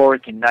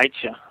metaphoric in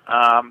nature,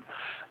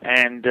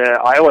 and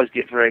I always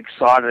get very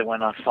excited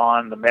when I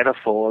find the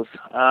metaphors.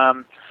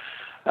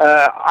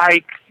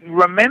 I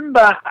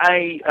remember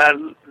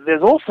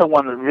there's also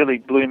one that really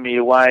blew me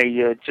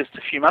away just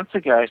a few months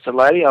ago. It's a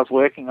lady I was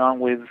working on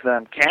with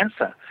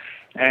cancer,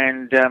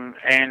 and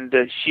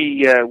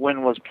she,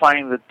 when was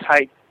playing the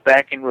tape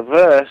back in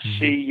reverse,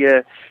 she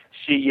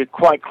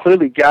quite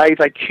clearly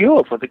gave a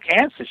cure for the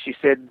cancer. She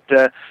said,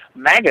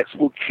 maggots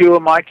will cure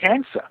my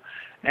cancer.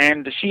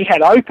 And she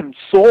had open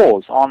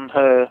sores on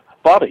her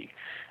body.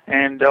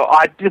 And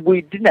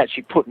we didn't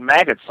actually put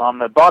maggots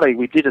on her body.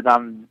 We did it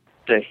under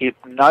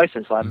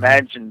hypnosis. I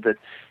imagined that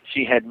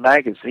she had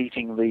maggots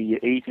eating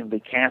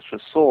the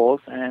cancerous sores.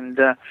 And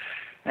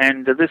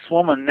this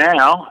woman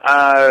now,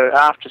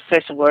 after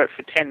session work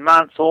for 10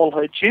 months, all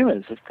her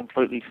tumours have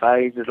completely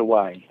faded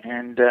away.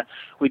 And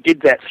we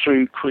did that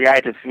through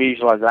creative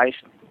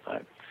visualization.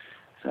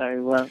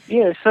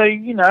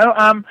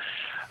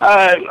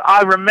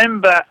 I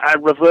remember a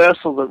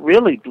reversal that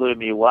really blew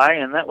me away,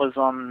 and that was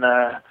on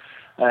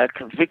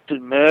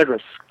convicted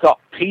murderer Scott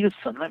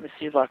Peterson. Let me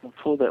see if I can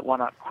pull that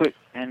one up quick.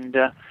 And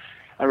a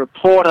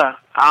reporter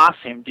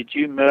asked him, "Did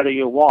you murder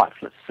your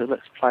wife?" Let's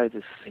play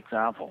this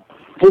example.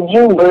 Did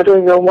you murder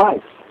your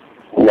wife?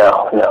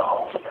 No,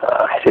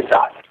 I did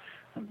not.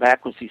 And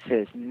backwards he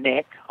says,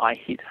 "Neck, I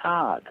hit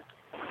hard."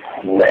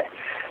 Neck,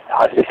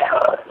 I hit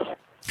hard.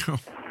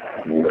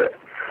 Neck,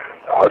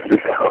 I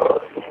hit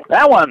hard.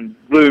 That one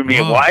blew me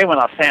away when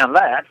I found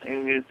that,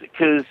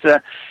 because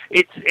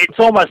it's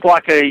almost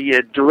like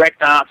a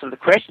direct answer to the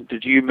question,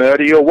 did you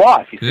murder your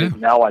wife? He said,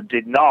 no, I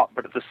did not.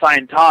 But at the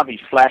same time, he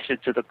flashes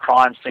to the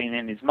crime scene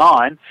in his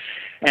mind.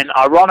 And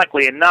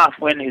ironically enough,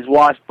 when his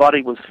wife's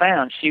body was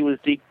found, she was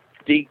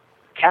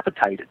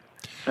decapitated.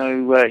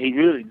 So he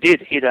really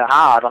did hit her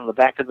hard on the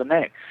back of the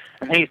neck.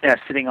 And he's now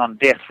sitting on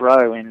death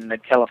row in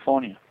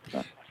California.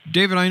 So.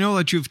 David, I know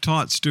that you've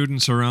taught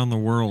students around the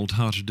world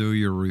how to do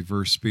your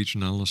reverse speech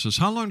analysis.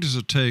 How long does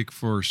it take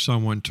for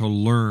someone to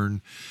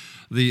learn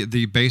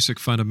the basic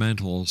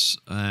fundamentals,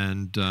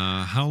 and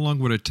how long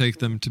would it take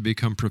them to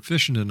become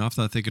proficient enough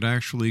that they could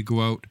actually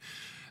go out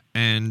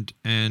and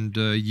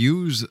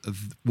use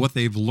what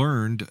they've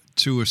learned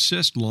to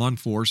assist law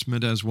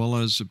enforcement as well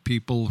as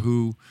people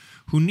who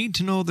need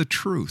to know the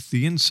truth,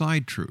 the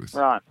inside truth?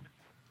 Right.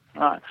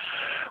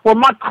 Well,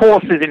 my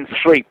course is in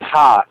 3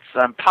 parts.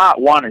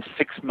 Part 1 is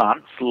 6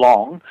 months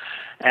long,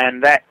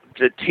 and that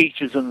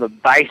teaches them the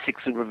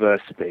basics of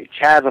reverse speech,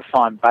 how to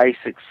find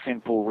basic,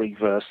 simple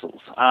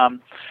reversals.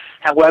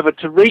 However,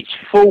 to reach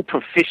full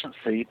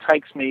proficiency, it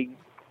takes me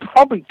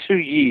probably 2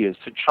 years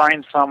to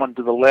train someone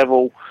to the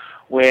level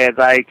where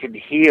they can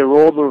hear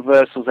all the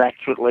reversals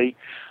accurately,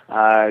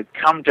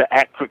 come to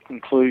accurate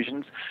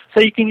conclusions. So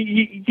you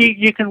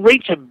can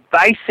reach a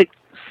basic,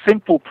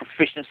 simple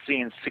proficiency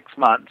in 6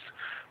 months.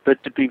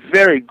 But to be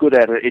very good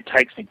at it, it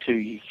takes me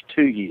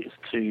 2 years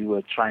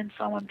to train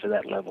someone to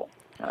that level.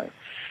 And,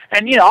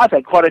 I've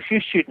had quite a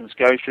few students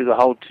go through the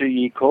whole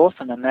 2-year course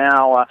and are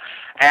now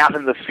out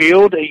in the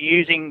field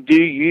using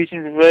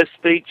reverse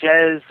speech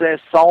as their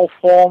sole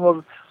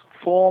form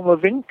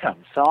of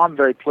income. So I'm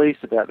very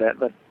pleased about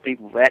that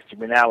people have actually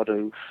been able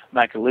to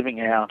make a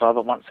living out of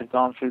it once they've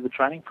gone through the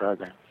training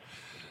program.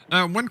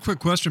 One quick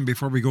question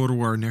before we go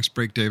to our next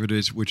break, David,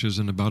 which is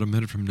in about a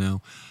minute from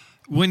now.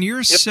 When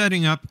you're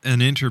setting up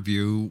an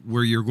interview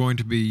where you're going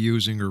to be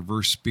using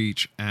reverse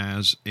speech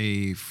as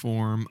a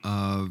form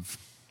of,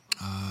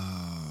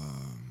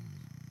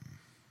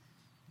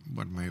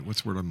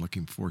 what's the word I'm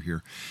looking for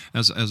here?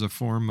 As a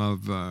form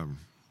of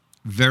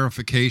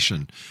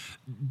verification,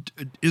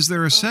 is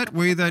there a set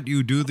way that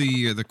you do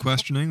the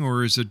questioning,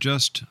 or is it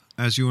just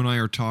as you and I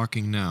are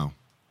talking now?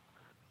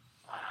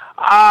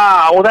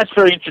 Well, that's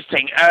very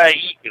interesting.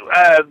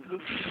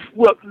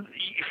 Well,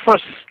 for a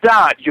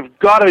start, you've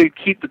got to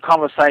keep the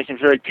conversation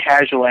very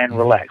casual and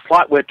relaxed,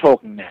 like we're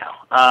talking now.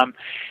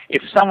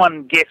 If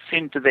someone gets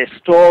into their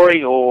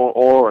story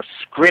or a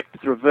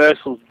script, the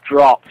reversals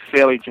drop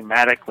fairly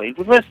dramatically.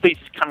 Reverse speech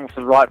is coming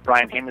from the right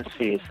brain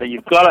hemisphere, so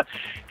you've got to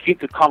keep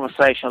the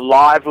conversation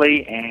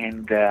lively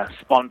and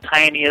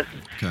spontaneous,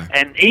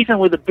 and even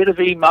with a bit of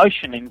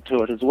emotion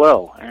into it as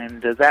well,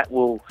 and that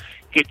will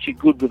get you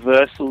good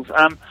reversals.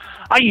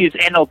 I use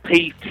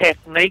NLP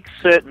techniques,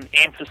 certain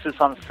emphasis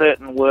on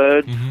certain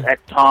words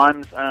at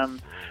times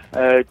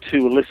to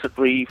elicit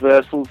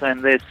reversals,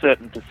 and there's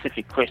certain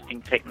specific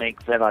questioning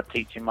techniques that I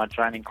teach in my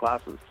training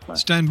classes. So.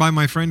 Stand by,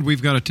 my friend.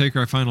 We've got to take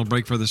our final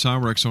break for this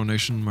hour, Exo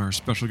Nation. Our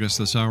special guest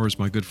this hour is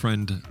my good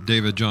friend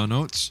David John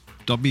Oates,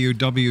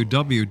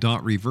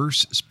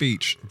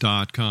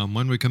 www.reversespeech.com.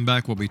 When we come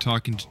back, we'll be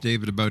talking to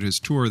David about his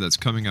tour that's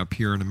coming up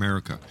here in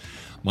America.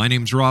 My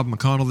name's Rob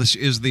McConnell. This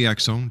is The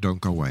X Zone.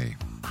 Don't go away.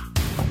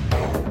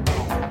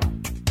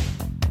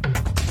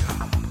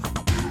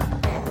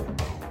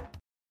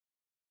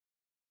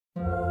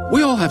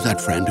 We all have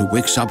that friend who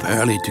wakes up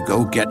early to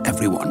go get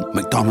everyone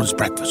McDonald's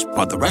breakfast,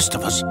 while the rest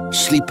of us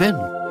sleep in.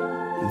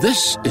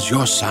 This is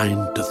your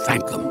sign to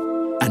thank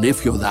them. And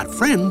if you're that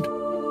friend,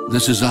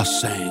 this is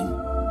us saying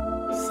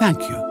thank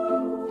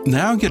you.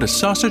 Now get a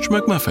sausage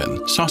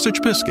McMuffin,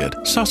 sausage biscuit,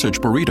 sausage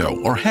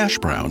burrito, or hash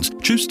browns.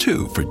 Choose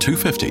 2 for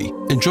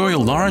 $2.50. Enjoy a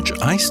large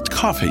iced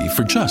coffee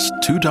for just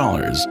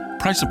 $2.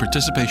 Price and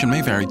participation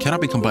may vary.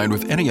 Cannot be combined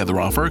with any other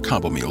offer or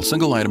combo meal.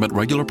 Single item at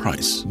regular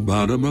price.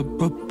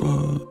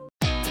 Ba-da-ba-ba-ba.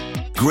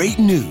 Great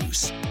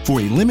news! For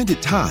a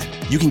limited time,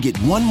 you can get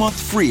 1 month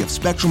free of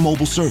Spectrum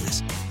Mobile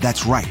service.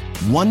 That's right,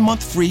 1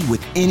 month free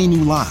with any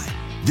new line.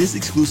 This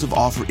exclusive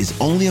offer is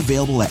only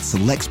available at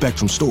select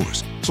Spectrum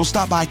stores, so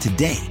stop by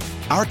today.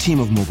 Our team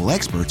of mobile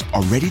experts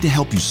are ready to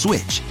help you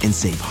switch and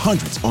save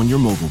hundreds on your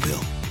mobile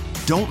bill.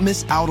 Don't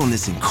miss out on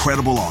this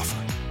incredible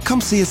offer.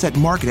 Come see us at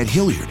Market at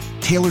Hilliard,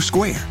 Taylor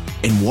Square,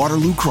 and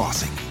Waterloo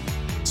Crossing.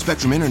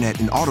 Spectrum Internet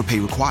and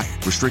autopay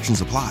required. Restrictions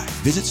apply.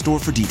 Visit store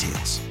for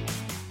details.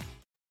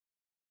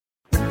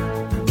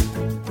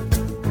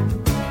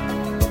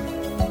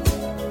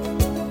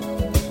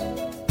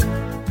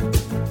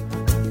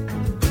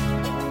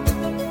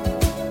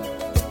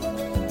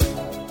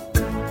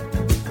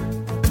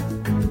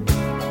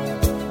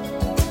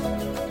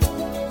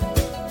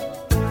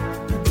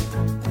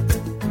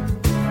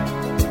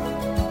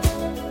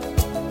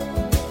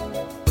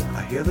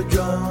 Hear the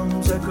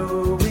drums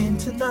echoing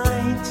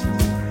tonight,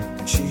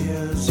 and she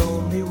hears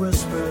only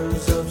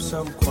whispers of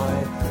some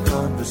quiet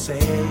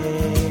conversation.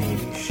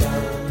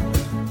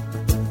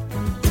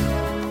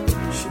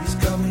 She's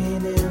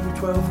coming in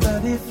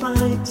 12:30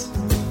 flight.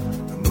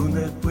 The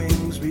moonlit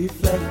wings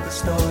reflect the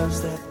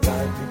stars that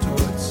guide me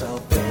towards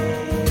salvation.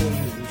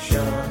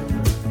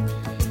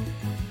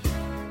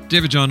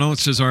 David John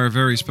Oates is our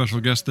very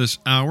special guest this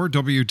hour.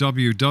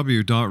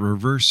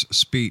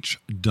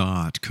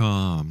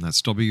 www.reversespeech.com.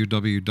 That's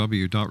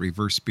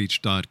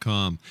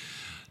www.reversespeech.com.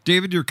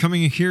 David, you're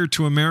coming here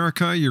to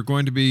America. You're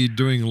going to be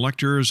doing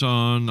lectures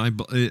on, I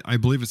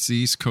believe it's the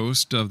East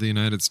Coast of the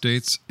United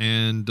States.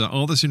 And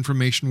all this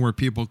information where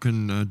people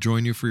can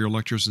join you for your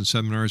lectures and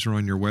seminars are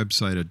on your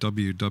website at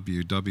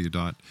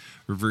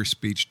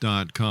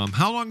www.reversespeech.com.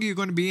 How long are you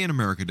going to be in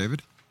America,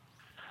 David?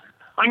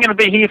 I'm going to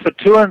be here for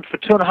two and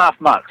a half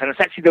months, and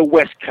it's actually the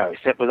West Coast.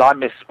 I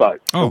misspoke.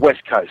 Oh. The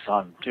West Coast.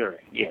 I'm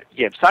touring. Yeah.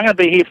 So I'm going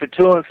to be here for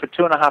two and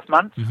a half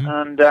months,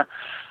 and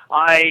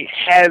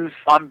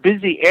I'm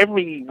busy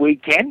every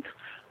weekend,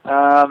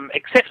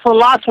 except for the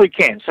last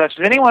weekend. So if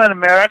there's anyone in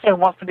America who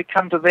wants me to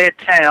come to their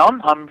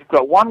town, I've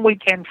got 1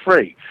 weekend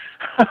free.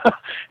 But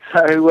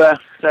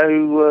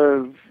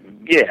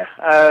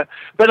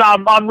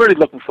I'm really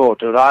looking forward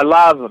to it. I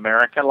love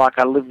America. Like,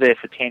 I lived there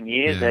for 10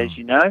 years, as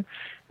you know.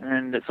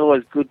 And it's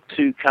always good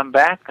to come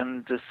back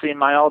and to see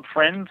my old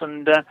friends.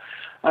 And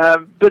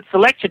but the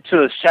lecture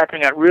tour is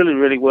shaping up really,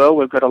 really well.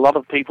 We've got a lot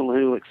of people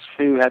who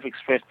have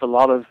expressed a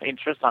lot of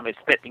interest. I'm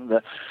expecting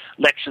the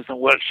lectures and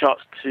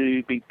workshops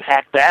to be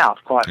packed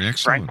out, quite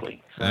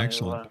frankly. So,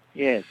 Excellent.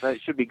 So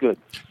it should be good.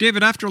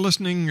 David, after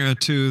listening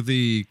to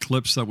the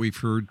clips that we've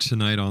heard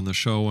tonight on the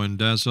show,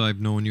 and as I've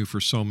known you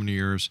for so many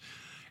years,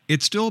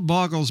 it still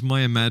boggles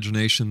my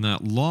imagination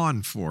that law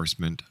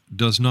enforcement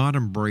does not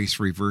embrace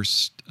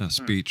reverse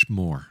speech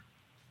more.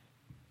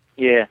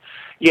 Yeah,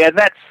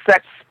 that's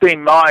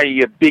been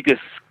my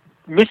biggest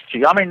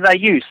mystery. I mean, they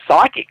use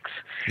psychics,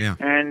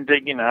 and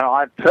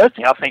I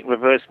think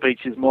reverse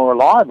speech is more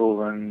reliable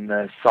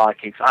than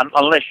psychics,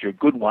 unless you're a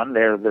good one.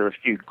 There are a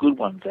few good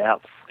ones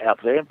out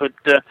there, but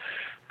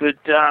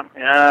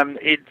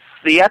it's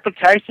the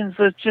applications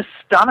are just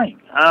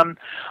stunning. I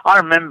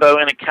remember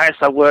in a case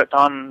I worked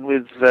on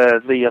with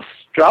the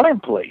Australian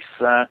police,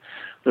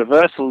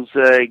 reversals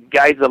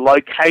gave the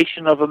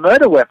location of a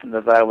murder weapon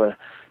that they were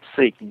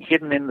seeking,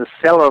 hidden in the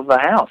cellar of the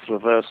house.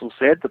 Reversal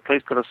said the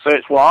police got a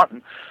search warrant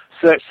and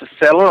searched the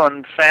cellar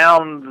and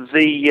found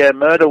the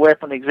murder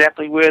weapon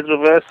exactly where the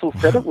reversal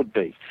said it would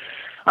be.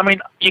 I mean,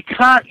 you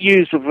can't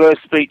use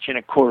reverse speech in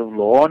a court of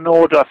law,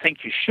 nor do I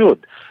think you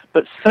should.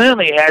 But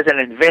certainly as an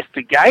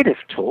investigative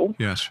tool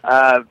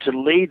to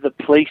lead the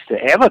police to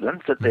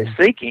evidence that they're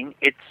seeking,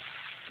 it's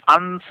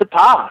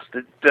unsurpassed.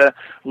 It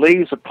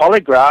leaves a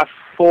polygraph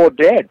for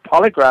dead.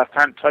 Polygraph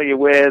can't tell you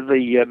where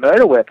the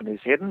murder weapon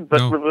is hidden, but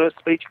reverse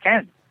speech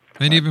can.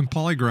 And even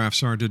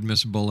polygraphs aren't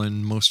admissible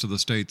in most of the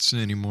states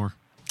anymore.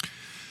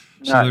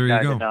 So No, there you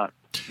go. they're not.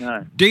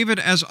 No. David,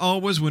 as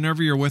always,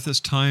 whenever you're with us,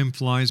 time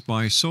flies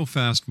by so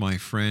fast, my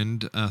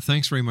friend.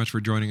 Thanks very much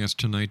for joining us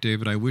tonight,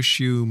 David. I wish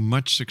you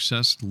much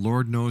success.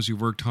 Lord knows you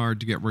worked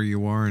hard to get where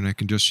you are, and I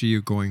can just see you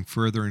going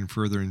further and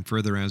further and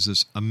further as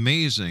this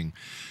amazing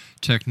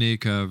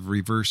technique of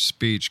reverse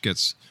speech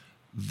gets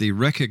the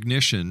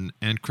recognition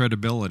and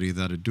credibility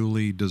that it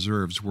duly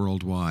deserves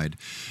worldwide.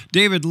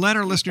 David, let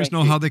our listeners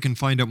know how they can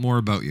find out more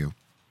about you.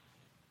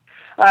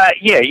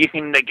 You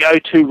can go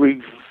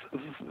to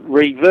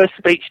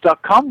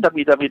reversespeech.com,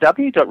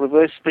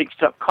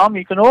 www.reversespeech.com.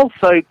 You can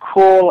also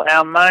call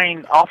our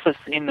main office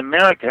in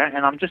America,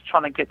 and I'm just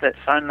trying to get that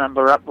phone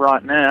number up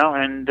right now.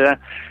 And the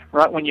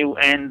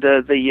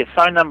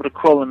phone number to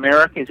call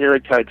America is area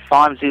code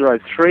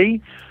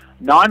 503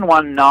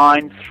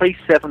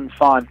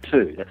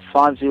 503-919-3752. That's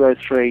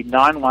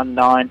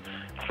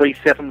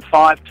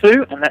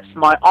 503-919-3752, and that's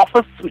my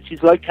office, which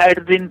is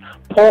located in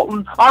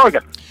Portland,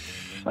 Oregon.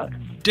 So.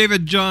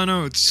 David John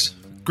Oates,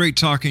 great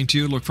talking to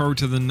you. Look forward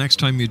to the next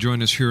time you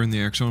join us here in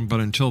the X Zone. But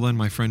until then,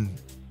 my friend,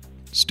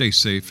 stay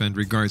safe and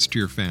regards to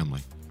your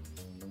family.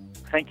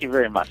 Thank you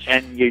very much,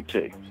 and you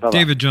too. Bye-bye.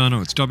 David John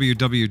Oates,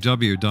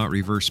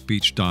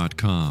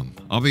 www.reversespeech.com.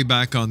 I'll be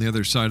back on the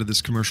other side of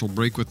this commercial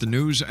break with the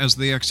news as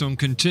the X Zone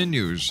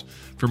continues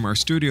from our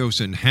studios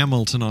in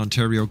Hamilton,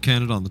 Ontario,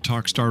 Canada on the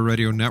Talkstar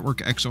Radio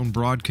Network, X Zone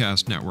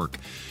Broadcast Network,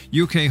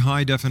 UK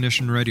High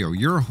Definition Radio,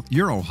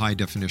 Euro High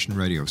Definition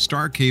Radio,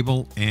 Star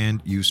Cable,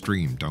 and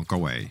Ustream. Don't go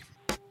away.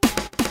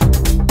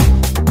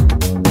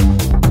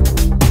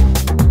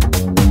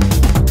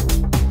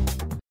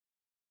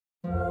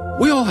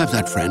 We all have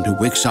that friend who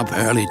wakes up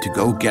early to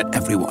go get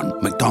everyone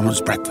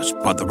McDonald's breakfast,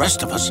 while the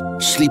rest of us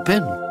sleep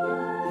in.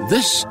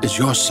 This is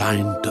your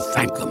sign to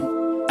thank them.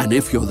 And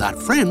if you're that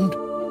friend,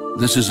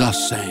 this is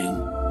us saying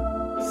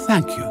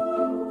thank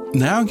you.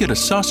 Now get a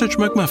sausage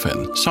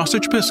McMuffin,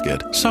 sausage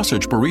biscuit,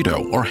 sausage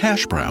burrito, or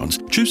hash browns.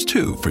 Choose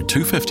 2 for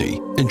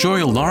 $2.50.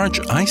 Enjoy a large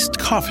iced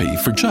coffee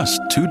for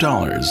just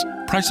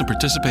 $2. Price and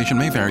participation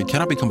may vary.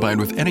 Cannot be combined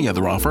with any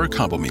other offer or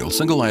combo meal.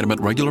 Single item at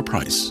regular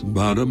price.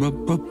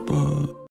 Ba-da-ba-ba-ba.